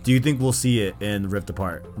fuck. Do you think we'll see it in Rift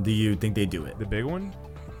Apart? Do you think they do it? The big one?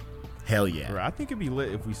 Hell yeah. Bro, I think it'd be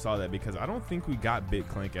lit if we saw that because I don't think we got Big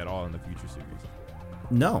Clank at all in the future series.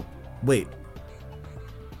 No. Wait.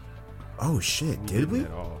 Oh shit, did we?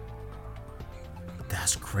 At all.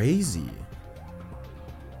 That's crazy.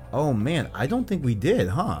 Oh man, I don't think we did,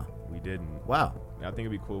 huh? We didn't. Wow. I think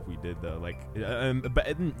it'd be cool if we did though. Like, but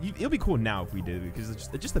it'll be cool now if we did because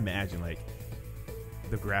just imagine like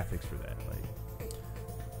the graphics for that, like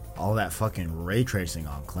all that fucking ray tracing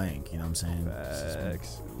on Clank. You know what I'm saying?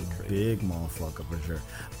 Facts. Big motherfucker for sure.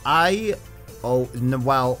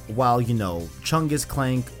 While you know Chungus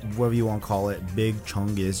Clank, whatever you want to call it, Big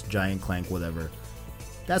Chungus, Giant Clank, whatever.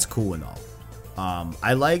 That's cool and all.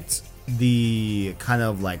 I liked the kind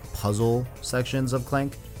of like puzzle sections of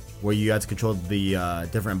Clank, where you had to control the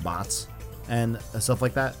different bots and stuff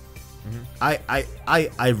like that. Mm-hmm.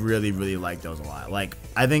 I really like those a lot. Like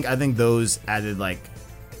I think those added like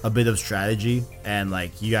a bit of strategy, and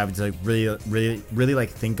like you have to like really like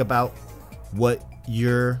think about what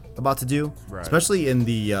you're about to do, Right. especially in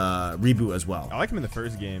the reboot as well. I like him in the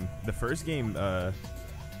first game. The first game,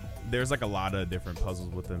 there's like a lot of different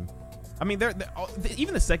puzzles with him. I mean,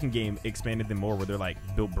 even the second game expanded them more, where they're like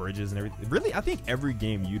built bridges and everything. Really, I think every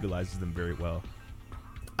game utilizes them very well.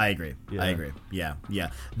 I agree. Yeah. I agree. Yeah.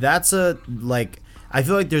 That's a like. I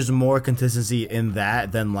feel like there's more consistency in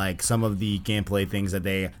that than like some of the gameplay things that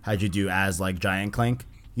they had you do as like Giant Clank.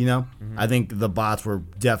 You know, I think the bots were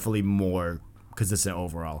definitely more consistent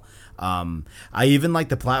overall. I even like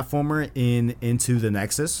the platformer in Into the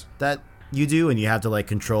Nexus that you do, and you have to like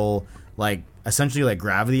control like essentially like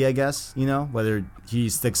gravity, I guess. You know, whether he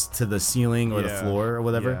sticks to the ceiling or the floor or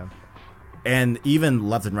whatever. Yeah. And even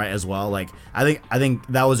left and right as well. Like I think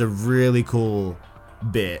that was a really cool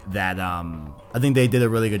bit that I think they did a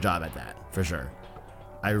really good job at that for sure.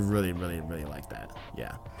 I really like that.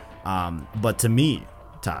 Yeah. But to me,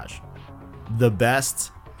 Taj, the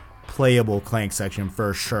best playable Clank section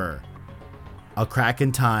for sure. A Crack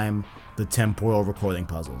in Time, the temporal recording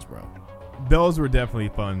puzzles, bro. Those were definitely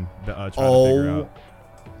fun to try to figure out.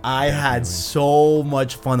 I had so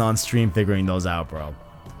much fun on stream figuring those out, bro.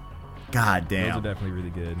 God Those damn. are definitely really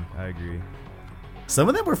good. I agree. Some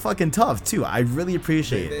of them were fucking tough too. I really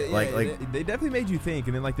appreciate it. They definitely made you think,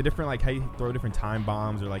 and then like the different like how you throw different time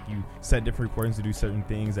bombs, or like you set different recordings to do certain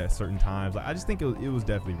things at certain times. Like, I just think it was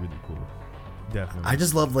definitely really cool. Definitely. I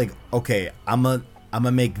just love like, okay, I'm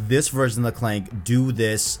gonna make this version of the Clank do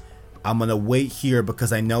this. I'm gonna wait here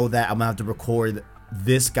because I know that I'm gonna have to record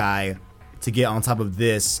this guy to get on top of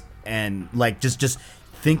this, and like just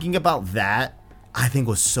thinking about that, I think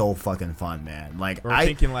was so fucking fun, man. Like or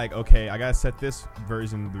thinking like, okay, I gotta set this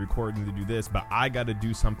version of the recording to do this, but I gotta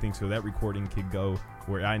do something so that recording could go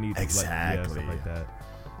where I need to. Exactly. Like, stuff like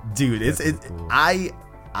that. dude, it's cool.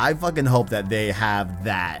 I fucking hope that they have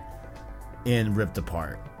that in Ripped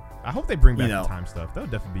Apart. I hope they bring back You know. the time stuff. That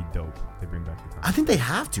would definitely be dope. If they bring back the time. I think they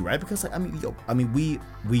have to, right? Because like, I mean, we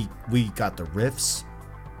got the rifts,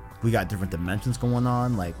 we got different dimensions going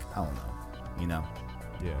on. Like, I don't know, you know.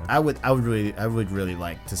 Yeah. I would really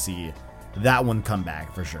like to see that one come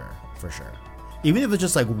back for sure. Even if it's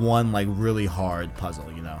just like one like really hard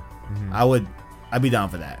puzzle, you know. I'd be down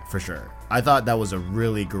for that for sure. I thought that was a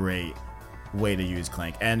really great way to use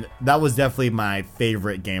Clank, and that was definitely my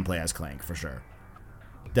favorite gameplay as Clank for sure.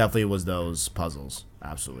 Definitely was those puzzles.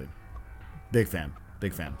 Absolutely. Big fan.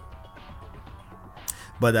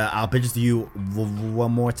 But I'll pitch it to you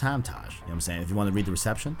one more time, Taj. You know what I'm saying? If you want to read the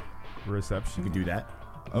reception, Reception. you can do that.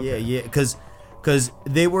 Okay. Yeah, because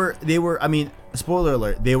they were. I mean, spoiler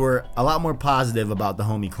alert. They were a lot more positive about the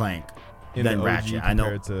homie Clank In than the OG Ratchet. I know.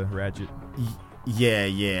 compared to Ratchet.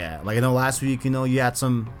 Yeah. Like I know last week, you know, you had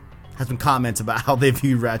some comments about how they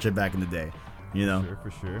viewed Ratchet back in the day. You know.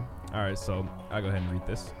 For sure. All right, so I'll go ahead and read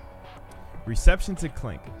this. Reception to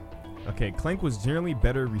Clank. Okay, Clank was generally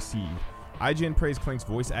better received. IGN praised Clank's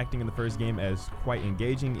voice acting in the first game as quite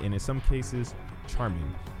engaging and in some cases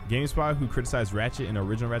charming. GameSpot, who criticized Ratchet in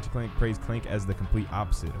original Ratchet Clank, praised Clank as the complete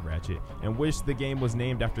opposite of Ratchet and wished the game was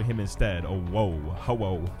named after him instead. Oh, whoa.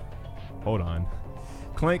 Hold on.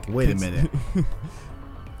 Clank. Wait a minute.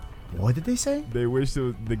 What did they say? They wish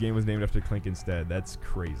the game was named after Clank instead. That's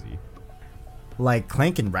crazy. Like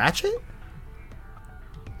Clank and Ratchet?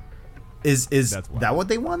 Is That's wild. that what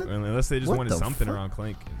they wanted? Unless they just What wanted the something fuck? around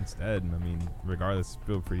Clank instead. I mean, regardless,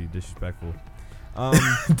 still pretty disrespectful.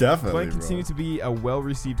 Definitely, Clank bro. continued to be a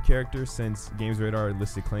well-received character since GamesRadar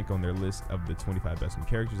listed Clank on their list of the 25 best new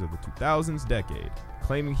characters of the 2000s decade,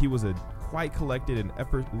 claiming he was a quite collected and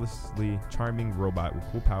effortlessly charming robot with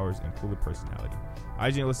cool powers and cooler personality.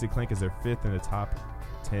 IGN listed Clank as their 5th in the top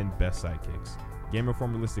 10 best sidekicks. Game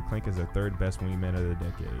Informer listed Clank as their 3rd best wingman of the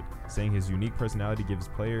decade, saying his unique personality gives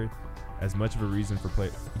players as much of a reason for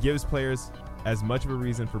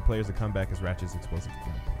players to come back as Ratchet's explosive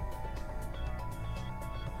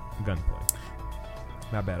gunplay.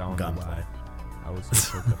 Not bad. I don't know why. I was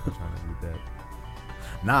so choked up trying to read that.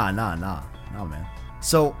 Nah, man.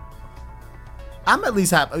 So I'm at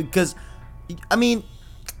least happy because, I mean,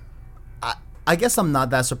 I guess I'm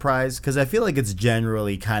not that surprised because I feel like it's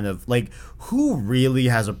generally kind of like, who really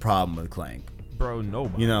has a problem with Clank? Bro,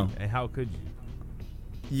 nobody. You know. And how could you?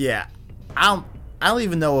 Yeah, I don't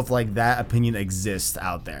even know if like that opinion exists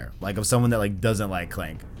out there, like of someone that like doesn't like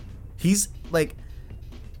Clank. He's like,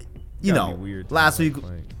 you Gotta know, be weird to last not like week.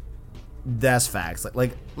 Clank. That's facts.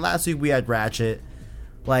 Like last week we had Ratchet.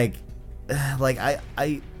 Like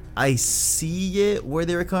I see it where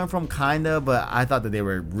they were coming from, kinda, but I thought that they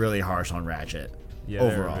were really harsh on Ratchet. Yeah,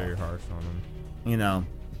 overall, they were very harsh on him. you know.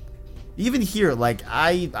 Even here, like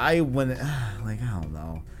I went like I don't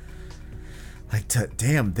know. Like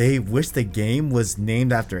damn, they wish the game was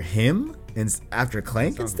named after him and after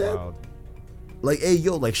Clank instead. Wild. Like, hey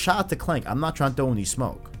yo, like shout out to Clank. I'm not trying to throw any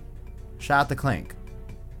smoke. Shout out to Clank.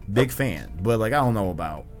 Big fan, but like I don't know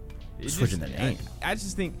about switching the name. I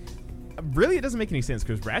just think really it doesn't make any sense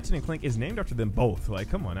because Ratchet and Clank is named after them both. Like,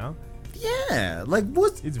 come on now. Yeah, like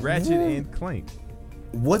what? It's Ratchet and Clank.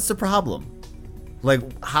 What's the problem? Like,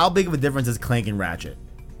 how big of a difference is Clank and Ratchet?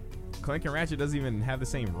 Clank and Ratchet doesn't even have the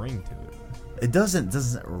same ring to it. It doesn't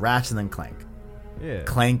Ratchet and Clank. Yeah.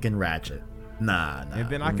 Clank and Ratchet. Nah. And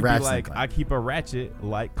then I could Ratchet be like, and I keep a Ratchet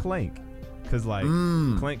like Clank. Because, like,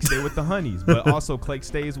 Clank stay with the honeys, but also Clank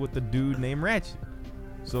stays with the dude named Ratchet.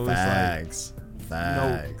 So Facts. it's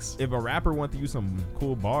like, if a rapper wanted to use some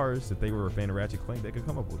cool bars, if they were a fan of Ratchet Clank, they could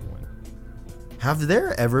come up with one. Have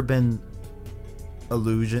there ever been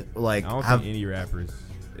illusion like I don't think any rappers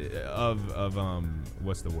of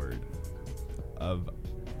what's the word of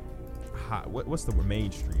hot, what's the word,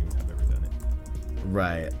 mainstream have ever done it.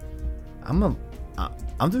 Right. I'm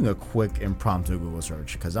doing a quick impromptu Google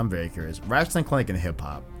search because I'm very curious. Ratchet and Clank in hip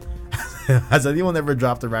hop. Has anyone ever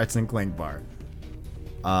dropped a Ratchet and Clank bar?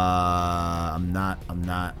 I'm not.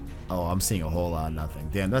 Oh, I'm seeing a whole lot of nothing.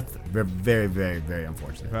 Damn, that's very, very, very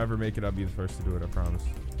unfortunate. If I ever make it, I'll be the first to do it. I promise.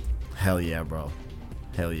 Hell yeah, bro.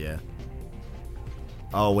 Hell yeah.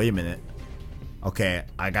 Oh, wait a minute. Okay,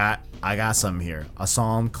 I got something here. A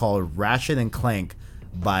song called Ratchet and Clank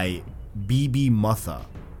by BB Mutha.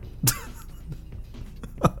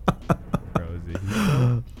 Bro, is it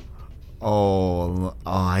he? Oh,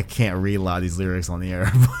 I can't read a lot of these lyrics on the air.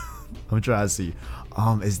 I'm trying to see.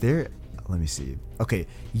 Is there? Let me see. Okay,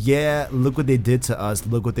 yeah. Look what they did to us.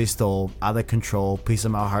 Look what they stole. Out of control. Piece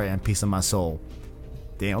of my heart and piece of my soul.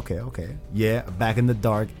 Damn. Okay. Yeah. Back in the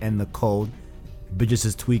dark and the cold. Bitches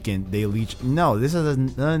is tweaking. They leech. No, this has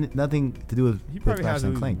nothing to do with. He probably has Ratchet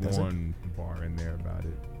and Clank, does it? one bar in there about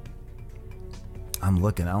it. I'm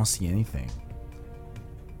looking. I don't see anything.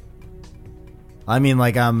 I mean,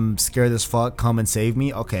 like, I'm scared as fuck. Come and save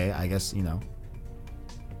me. Okay, I guess, you know.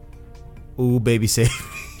 Ooh, baby, save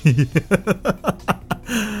me.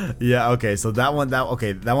 Yeah, okay. So that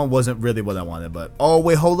one wasn't really what I wanted. But oh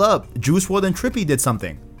wait, hold up. Juice WRLD and Trippie did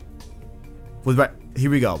something. Here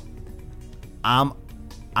we go. I'm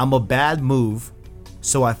a bad move,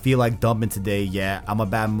 so I feel like dumping today. Yeah, I'm a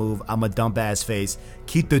bad move. I'm a dump ass face.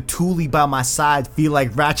 Keep the toolie by my side. Feel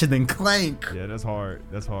like Ratchet and Clank. Yeah, that's hard.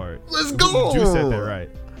 Let's go. Juice said that right.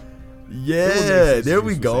 Yeah, there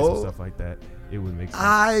we go. Stuff like that. It would make sense.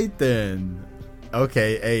 Alright then.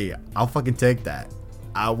 Okay, hey, I'll fucking take that.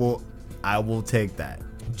 I will take that.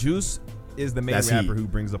 Juice is the main That's rapper heat. who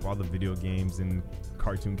brings up all the video games and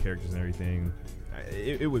cartoon characters and everything.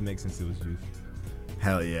 It would make sense it was Juice.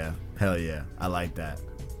 Hell yeah. I like that.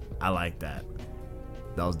 That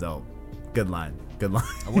was dope. Good line. I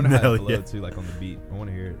want to have it below too, like on the beat. I want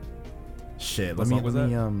to hear it. Shit, What let song was me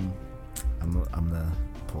that? I'm gonna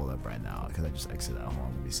pull it up right now because I just exited out. Hold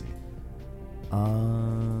on, let me see.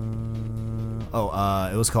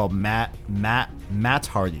 It was called Matt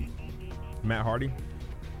Hardy. Matt Hardy?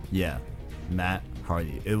 Yeah, Matt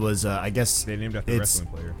Hardy. It was I guess They named after a wrestling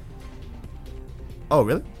player. Oh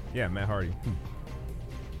really? Yeah, Matt Hardy.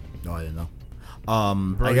 No, I didn't know.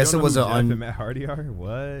 Bro, I guess you it don't was know who Jeff a and Matt Hardy are?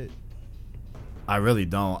 What? I really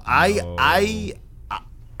don't. No.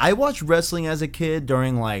 I watched wrestling as a kid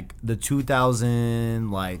during like the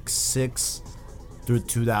 2006 through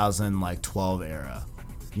 2012 era.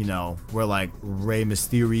 You know, where like Rey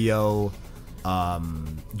Mysterio,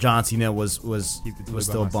 John Cena was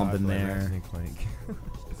still bumping there.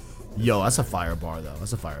 Yo, that's a fire bar though.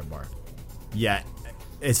 That's a fire bar. Yeah,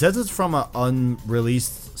 it says it's from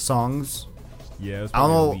unreleased songs. Yeah, it was I don't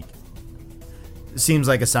know. probably a leak. It seems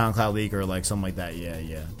like a SoundCloud leak or like something like that.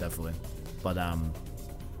 Yeah, definitely. But I'm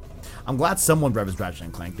glad someone revs Ratchet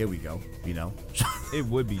and Clank. There we go. You know. It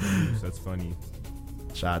would be Juice. That's funny.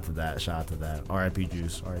 Shout out to that. R.I.P.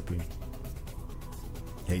 Juice. R.I.P.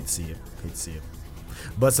 Hate to see it.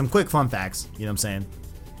 But some quick fun facts. You know what I'm saying?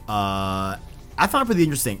 I found it pretty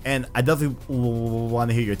interesting, and I definitely want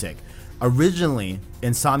to hear your take. Originally,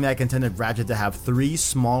 Insomniac intended Ratchet to have 3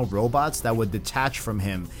 small robots that would detach from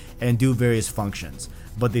him and do various functions,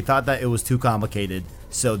 but they thought that it was too complicated,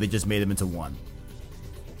 so they just made him into one.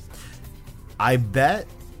 I bet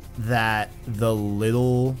that the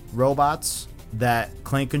little robots that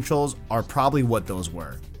Clank controls are probably what those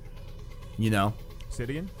were. You know? Say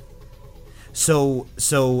it again? So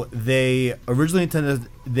they originally intended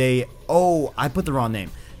I put the wrong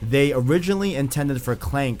name. They originally intended for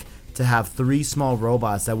Clank to have 3 small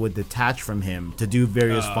robots that would detach from him to do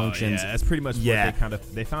various functions. Yeah, that's pretty much Yeah.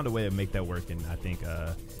 what they found a way to make that work, and I think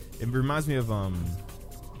it reminds me of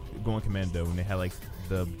Going Commando when they had like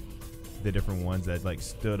the different ones that like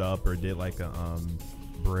stood up or did like a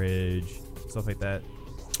bridge, stuff like that.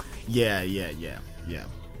 Yeah.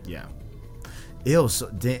 Ew, so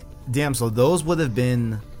damn. So those would have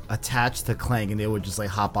been attached to Clank, and they would just like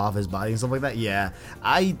hop off his body and stuff like that. Yeah,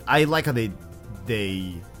 I like how they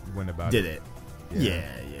Went about did it.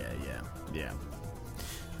 Yeah.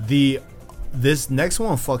 This next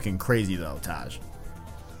one fucking crazy though, Taj.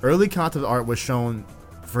 Early concept art was shown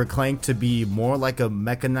for Clank to be more like a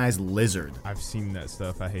mechanized lizard. I've seen that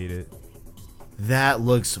stuff. I hate it. That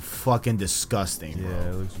looks fucking disgusting, bro. Yeah,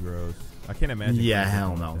 it looks gross. I can't imagine. Yeah, Clank hell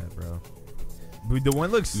looking no. like that, bro. But the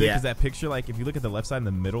one looks sick Yeah. is that picture. Like if you look at the left side in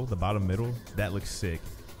the middle, the bottom middle, that looks sick.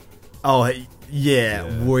 Oh,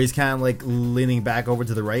 Yeah. where he's kind of like leaning back over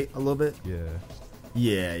to the right a little bit.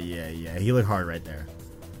 Yeah. Yeah. He looked hard right there.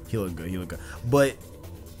 He looked good. But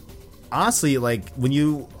honestly, like when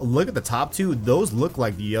you look at the top 2, those look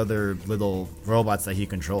like the other little robots that he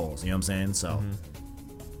controls. You know what I'm saying? So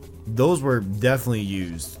those were definitely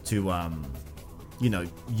used to,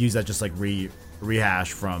 use that just like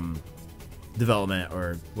rehash from development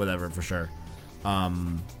or whatever for sure.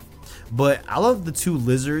 But I love the 2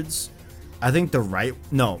 lizards. I think the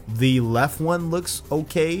left one looks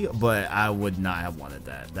okay, but I would not have wanted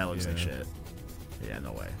that. That looks like shit. Yeah,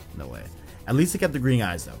 no way. At least they kept the green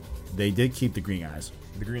eyes though. They did keep the green eyes.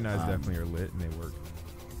 The green eyes definitely are lit and they work.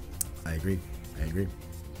 I agree.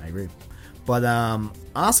 But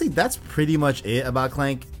honestly, that's pretty much it about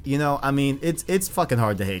Clank. You know, I mean, it's fucking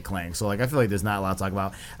hard to hate Clank. So like, I feel like there's not a lot to talk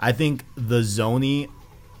about. I think the Zony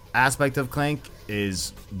aspect of Clank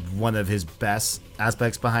is one of his best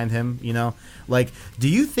aspects behind him. You know, like, do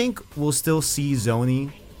you think we'll still see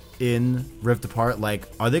Zony in Rift Apart? Like,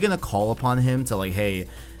 are they gonna call upon him to like, hey,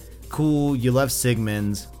 cool, you left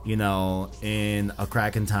Sigmund, you know, in a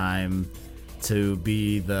crack in time to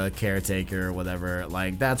be the caretaker or whatever,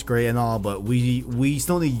 like that's great and all, but we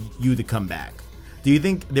still need you to come back. Do you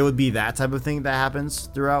think there would be that type of thing that happens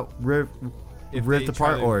throughout Rift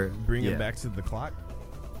Apart, or bring it back to the clock?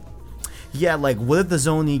 Yeah, like what if the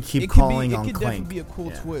Zony keep calling on Clank? It could definitely be a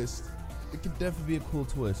cool twist. It could definitely be a cool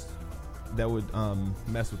twist that would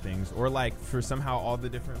mess with things, or like for somehow all the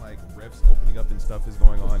different like rifts opening up and stuff is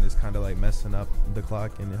going on is kind of like messing up the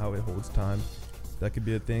clock and how it holds time. That could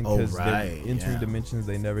be a thing because they're entering dimensions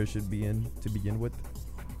they never should be in to begin with.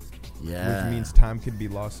 Yeah, which means time could be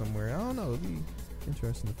lost somewhere. I don't know. It'd be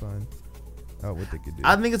interesting to find out what they could do.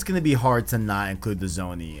 I think it's gonna be hard to not include the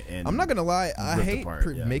Zony in. I'm not gonna lie. I hate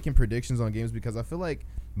Apart, making predictions on games because I feel like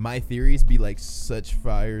my theories be like such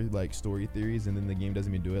fire like story theories, and then the game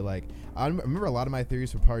doesn't even do it. Like I remember a lot of my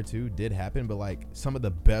theories for part 2 did happen, but like some of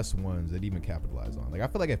the best ones that even capitalize on. Like I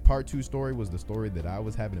feel like if part 2 story was the story that I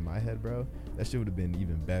was having in my head, bro, that shit would have been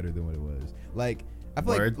even better than what it was. Like I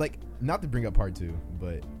feel like not to bring up part 2,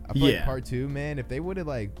 but I feel like part 2, man, if they would have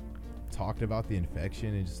like talked about the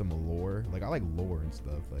infection and just some lore, like I like lore and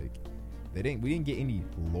stuff, like we didn't get any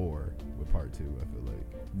lore with part 2, I feel like.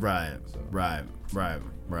 Right.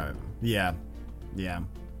 Yeah.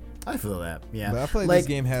 I feel that. Yeah. But I feel like this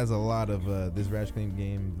game has a lot of this Ratchet Clank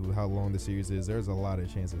game, how long the series is, there's a lot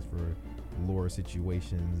of chances for lore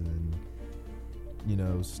situations and, you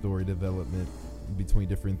know, story development between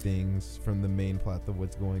different things from the main plot of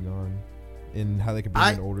what's going on and how they could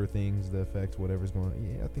bring in older things that affect whatever's going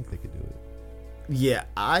on. Yeah, I think they could do it. Yeah,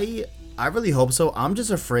 I really hope so. I'm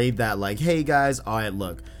just afraid that like, hey guys, all right,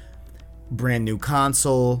 look, brand new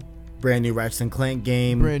console, brand new Ratchet and Clank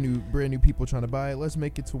game, brand new people trying to buy it. Let's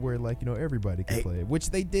make it to where like, you know, everybody can play it, which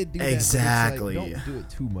they did do. Exactly. That, like, don't do it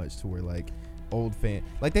too much to where like old fan.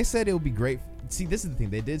 Like they said, it would be great. See, this is the thing.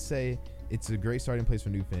 They did say it's a great starting place for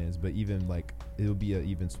new fans, but even like it'll be an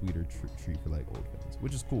even sweeter treat for like old fans,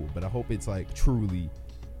 which is cool. But I hope it's like truly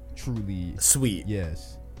sweet.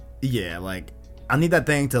 Yes. Yeah, like I need that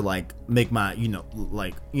thing to like make my,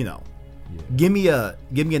 give me a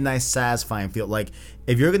nice satisfying feel. Like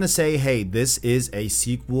if you're gonna say, hey, this is a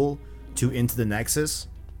sequel to Into the Nexus,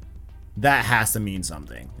 that has to mean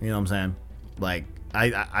something. You know what I'm saying? Like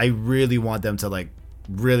I really want them to like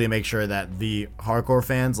really make sure that the hardcore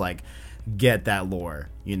fans like get that lore,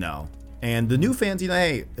 you know. And the new fans, you know,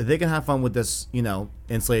 hey, they can have fun with this, you know,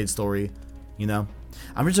 Enslaved story, you know.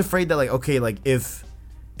 I'm just afraid that like, okay, like if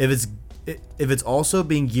it's also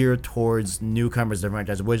being geared towards newcomers to the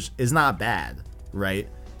franchise, which is not bad, right?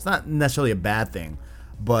 It's not necessarily a bad thing,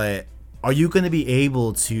 but are you going to be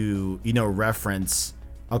able to, you know, reference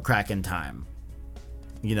a crack in time,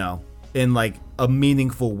 you know, in like a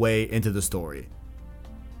meaningful way into the story.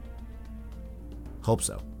 Hope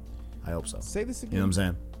so. I hope so. Say this again. You know what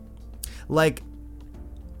I'm saying?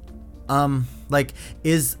 Like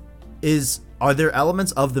are there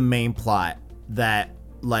elements of the main plot that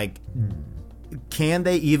like can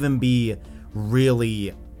they even be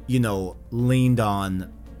really, you know, leaned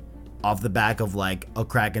on off the back of like a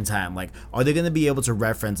crack in time? Like, are they going to be able to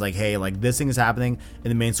reference like, hey, like this thing is happening in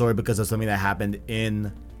the main story because of something that happened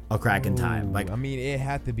in a crack in time? Like, I mean, it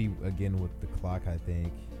had to be again with the clock, I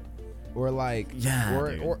think, or like,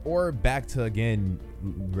 or back to again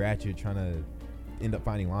Ratchet trying to end up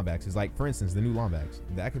finding Lombaxes. Like, for instance, the new Lombax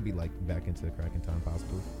that could be like back into crack in time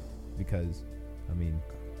possibly, because I mean,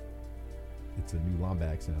 it's a new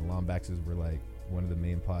Lombax, and Lombaxes were like one of the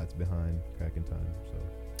main plots behind crack in time. So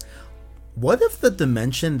what if the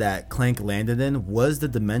dimension that Clank landed in was the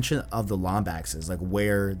dimension of the Lombaxes, like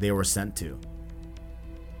where they were sent to?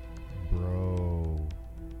 Bro.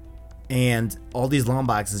 And all these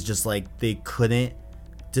Lombaxes just like they couldn't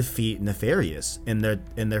defeat Nefarious in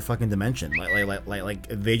their fucking dimension. Like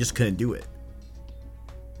they just couldn't do it.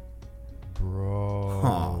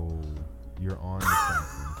 Bro. You're on to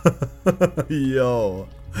something. Yo.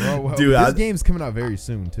 Bro, dude, this game's coming out very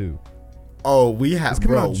soon too. Oh, we have It's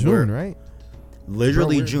coming out June, right?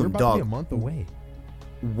 Literally Bro, June, we're about dog. to be a month away.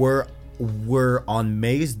 We're on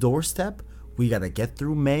May's doorstep. We gotta get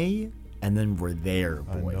through May, and then we're there,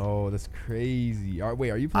 boy. I know, that's crazy. Wait,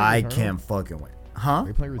 are you playing I Returnal? can't fucking wait. Huh? Are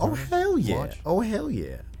you playing Oh Returnal? hell yeah! Launch? Oh hell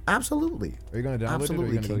yeah! Absolutely. Are you gonna download Absolutely, it, or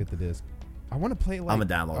are you gonna go King. get the disc? I want to play it. Like, I'm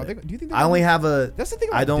gonna download it. Do you think I only have a. That's the thing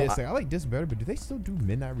about I don't. disc. Like, I like disc better, but do they still do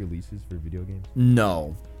midnight releases for video games?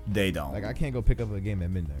 No, they don't. Like, I can't go pick up a game at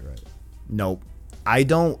midnight, right? Nope. I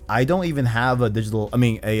don't even have a digital. I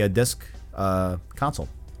mean, a disc console.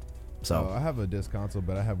 So. I have a disc console,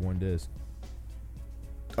 but I have one disc.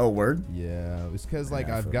 Oh, word. Yeah, it's because like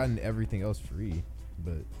Yeah, I've gotten everything else free,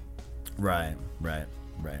 but Right.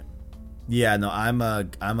 Yeah, no, I'm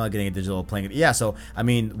getting a digital playing it. Yeah, so I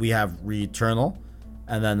mean, we have Returnal,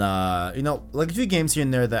 and then you know, like a few games here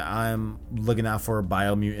and there that I'm looking out for.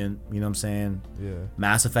 Biomutant, you know what I'm saying? yeah.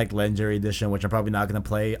 Mass Effect Legendary Edition, which I'm probably not gonna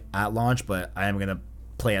play at launch, but I am gonna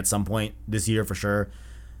play at some point this year for sure.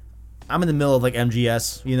 I'm in the middle of like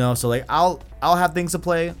MGS, you know, so like I'll have things to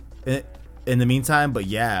play in the meantime. But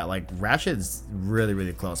yeah, like Ratchet's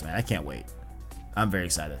really close, man. I can't wait. I'm very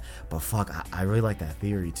excited. But fuck, I really like that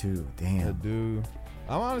theory too. I Damn. do.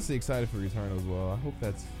 I'm honestly excited for Returnal as well.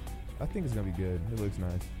 I think it's gonna be good. It looks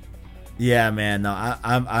nice. Yeah, man. No,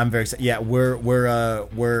 I'm very excited. Yeah, we're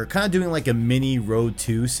kind of doing like a mini Road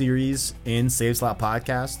 2 series in Save Slot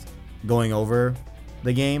Podcast, going over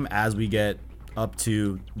the game as we get up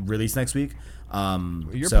to release next week.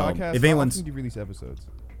 Your so podcast, if how anyone's often do you release episodes?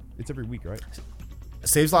 It's every week, right?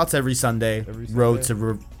 Save Slots every Sunday. Road to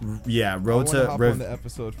Road I wanna to hop on the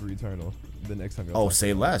episode for Returnal the next time. Oh,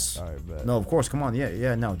 say less. All right, bet. No, of course. Come on.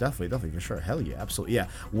 Yeah. No, definitely for sure. Hell yeah, absolutely. Yeah,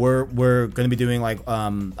 we're gonna be doing like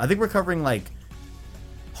I think we're covering like,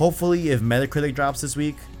 hopefully if Metacritic drops this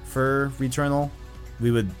week for Returnal, we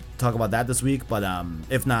would talk about that this week. But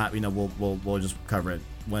if not, you know, we'll just cover it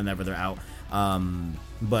whenever they're out.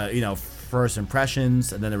 But you know, first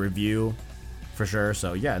impressions and then a review for sure.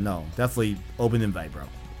 So yeah, no, definitely open invite, bro.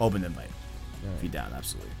 Open invite. Yeah. If you down,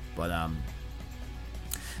 absolutely. But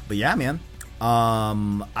yeah, man.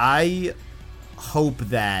 I hope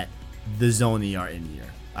that the Zoni are in here.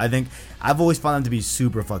 I think I've always found them to be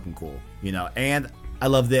super fucking cool, you know. And I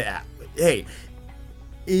love the. Hey,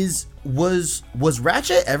 was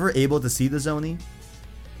Ratchet ever able to see the Zoni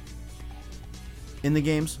in the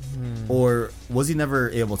games, or was he never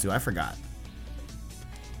able to? I forgot.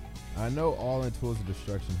 I know all in Tools of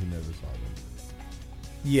Destruction. He never saw them.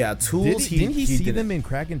 Yeah, Tools. Didn't he see didn't. them in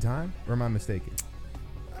Crack in Time, or am I mistaken?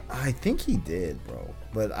 I think he did, bro.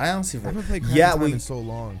 But I honestly I haven't played Crack in Time in so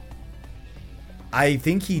long. I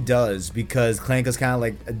think he does, because Clank is kind of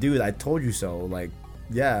like, dude, I told you so. Like,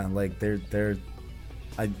 yeah, like they're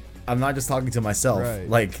I'm not just talking to myself. Right.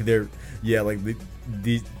 Like like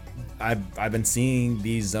the I've been seeing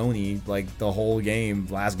these Zoni like the whole game,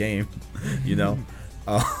 last game, you know.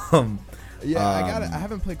 I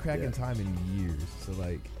haven't played Crack in Time in years, so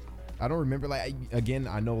like I don't remember. Like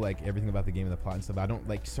I know like everything about the game and the plot and stuff. But I don't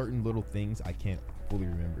like certain little things. I can't fully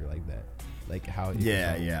remember like that, like how. It was.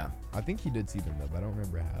 I think he did see them though, but I don't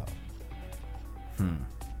remember how.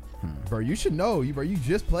 Bro, you should know. You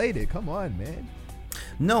just played it. Come on, man.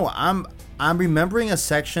 No, I'm remembering a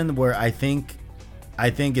section where I think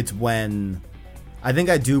it's when I think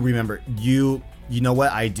I do remember you. You know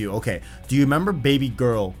what I do? Okay. Do you remember Baby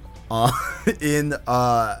Girl in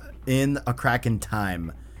A Crack in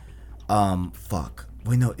Time Fuck.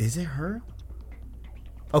 Wait, no, is it her?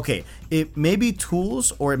 Okay, it may be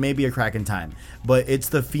Tools or it may be a Crack in Time, but it's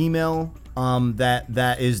the female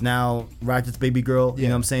that is now Ratchet's baby girl. You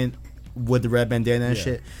know what I'm saying, with the red bandana and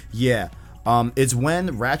shit. Yeah. It's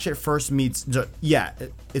when Ratchet first meets. Yeah,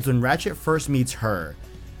 it's when Ratchet first meets her,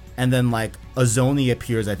 and then like Azoni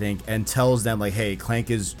appears, I think, and tells them like, "Hey, Clank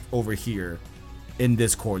is over here, in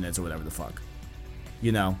this coordinates or whatever the fuck."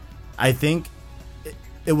 You know, I think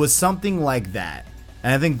it was something like that,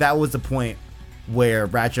 and I think that was the point where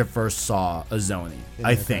Ratchet first saw Azoni.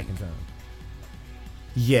 I think.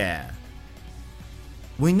 Yeah.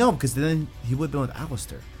 We know because then he would have been with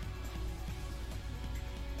Alistair.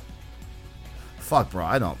 Fuck, bro.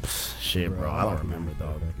 I don't. Shit, bro. I don't remember,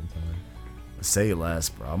 dog. Say less,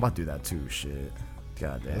 bro. I'm about to do that too. Shit.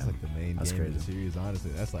 God damn. That's like the main game crazy. Of the series,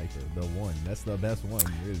 honestly. That's like the one. That's the best one,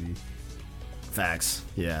 really. Facts.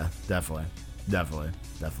 Yeah, definitely.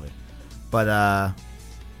 But,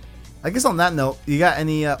 I guess on that note, you got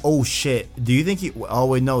any, oh shit. Do you think oh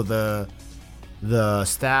wait, no, the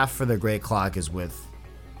staff for the Great Clock is with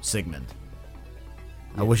Sigmund.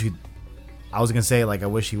 Yeah. I was gonna say, like, I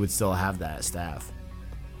wish he would still have that staff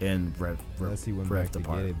in Unless he went back to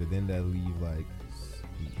get it, but then that leave like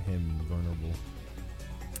him vulnerable.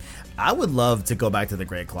 I would love to go back to the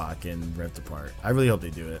Great Clock in Rift Apart. I really hope they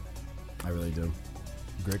do it. I really do.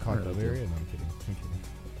 Great Clock area? No, I'm kidding.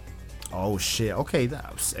 Oh shit. Okay,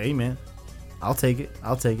 hey man, I'll take it.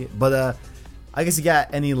 But I guess you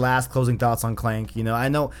got any last closing thoughts on Clank? You know, I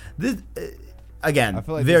know this again. I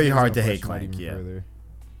feel like very hard to hate Clank. Yeah. Further.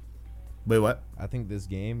 Wait, what? I think this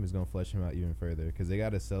game is gonna flesh him out even further because they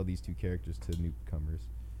got to sell these two characters to newcomers.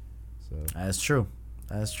 So that's true.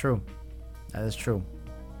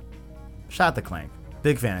 Shout out to Clank.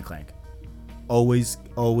 Big fan of Clank. Always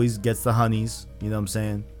gets the honeys. You know what I'm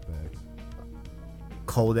saying? Facts.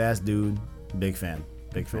 Cold ass dude. Big fan.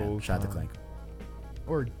 Shout out to Clank.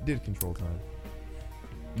 Or did Control Time.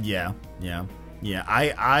 Yeah.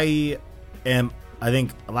 I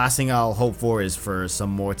think the last thing I'll hope for is for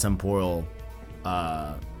some more temporal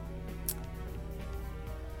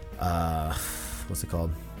what's it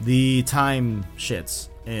called? The time shits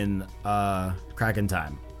in Crack in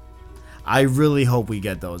Time. I really hope we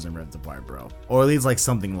get those in Rift Apart, bro. Or at least like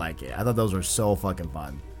something like it. I thought those were so fucking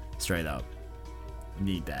fun. Straight up. I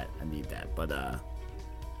need that. But other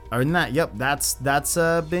than that, yep, that's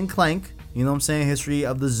been Clank. You know what I'm saying? History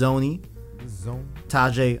of the Zoni.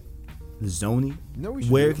 Tajay, the Zoni. No, we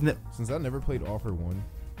should. Since I never played All for One,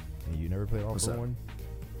 and you never played All for One,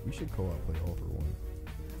 we should co-op play All for One.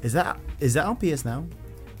 Is that on PS now?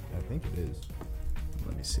 I think it is.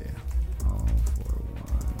 Let me see. All for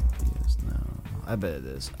One PS now. I bet it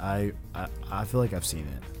is. I feel like I've seen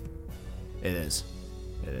it. It is.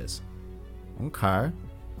 Okay.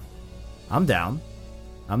 I'm down.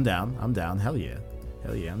 Hell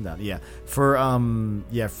yeah, I'm down. Yeah.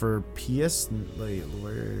 For PS. Wait,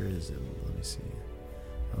 where is it? Let me see.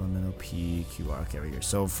 Elemental P QR. Okay, right here.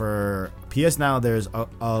 So for PS Now, there's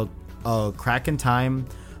a Crack in Time,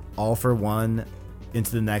 All for One,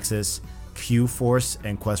 Into the Nexus, Q Force,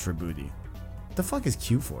 and Quest for Booty. What the fuck is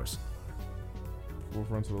Q Force? Full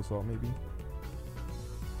Frontal Assault, maybe.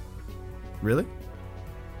 Really?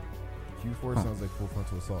 Q Force sounds like Full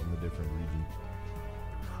Frontal Assault in a different region.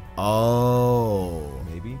 Oh.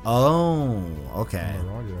 Maybe. Oh. Okay.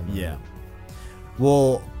 Yeah.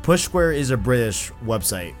 Well, Push Square is a British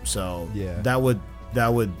website, so yeah, that would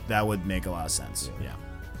make a lot of sense. Yeah.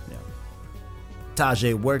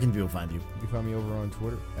 Tajay, where can people find you? You can find me over on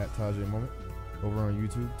Twitter at Tajay Moment. Over on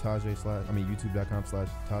YouTube,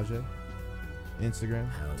 YouTube.com/Tajay. Instagram,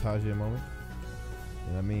 Tajay Moment.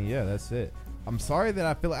 And yeah, that's it. I'm sorry that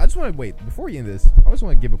I feel like I just want to wait before you end this. I just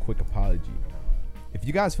want to give a quick apology. If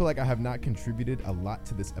you guys feel like I have not contributed a lot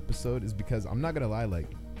to this episode, is because I'm not gonna lie, like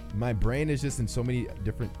my brain is just in so many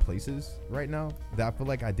different places right now that I feel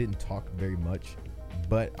like I didn't talk very much.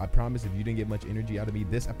 But I promise, if you didn't get much energy out of me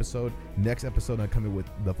this episode, next episode I'm coming with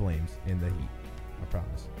the flames and the heat. I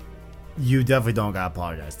promise. You definitely don't gotta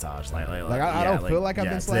apologize, Taj. I don't feel like I've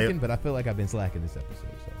been slacking, but I feel like I've been slacking this episode.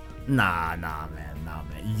 So. Nah, man.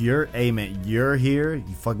 You're here.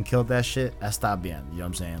 You fucking killed that shit. Está bien. You know what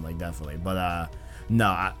I'm saying? Like, definitely. But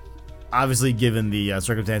no, obviously, given the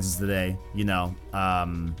circumstances today, you know,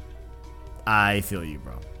 I feel you,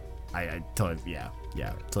 bro. I totally,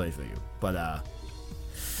 totally feel you. But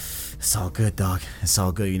it's all good, dog. It's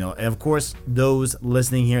all good, you know. And of course, those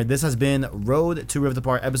listening here, this has been Road to Rift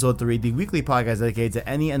Apart, Episode 3, the weekly podcast dedicated to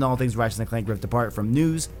any and all things Ratchet & Clank Rift Apart, from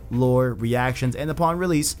news, lore, reactions, and upon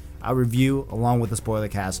release, a review along with the spoiler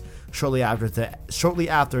cast shortly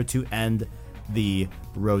after to end the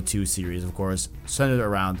Road 2 series, of course, centered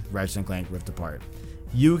around Ratchet & Clank Rift Apart.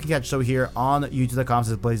 You can catch the show here on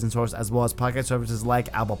youtube.com/blazingsource, as well as podcast services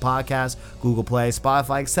like Apple Podcasts, Google Play,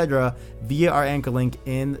 Spotify, etc. via our anchor link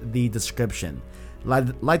in the description.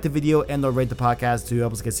 Like the video and or rate the podcast to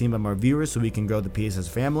help us get seen by more viewers so we can grow the PSS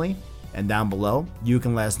family. And down below, you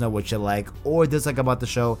can let us know what you like or dislike about the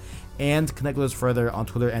show and connect with us further on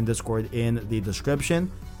Twitter and Discord in the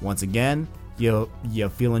description. Once again, you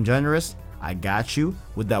feeling generous? I got you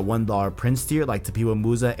with that $1 Prince tier like Tapiwa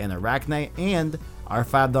Musa and Arachnite, and our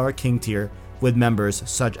 $5 King tier with members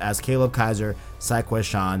such as Caleb Kaiser, SideQuest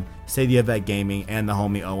Sean, Stadia Vet Gaming, and the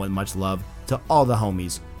homie Owen. Much love to all the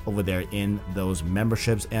homies over there in those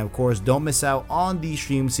memberships. And of course, don't miss out on the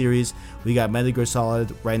stream series. We got Metal Gear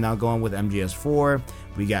Solid right now going with MGS4.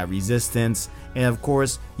 We got Resistance, and of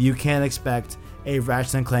course, you can expect a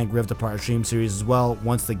Ratchet & Clank Rift Apart stream series as well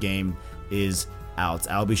once the game is out.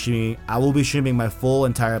 I will be streaming my full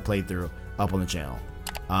entire playthrough up on the channel.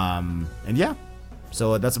 And yeah,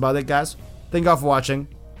 so that's about it, guys. Thank you all for watching,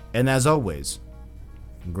 and as always,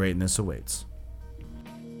 greatness awaits.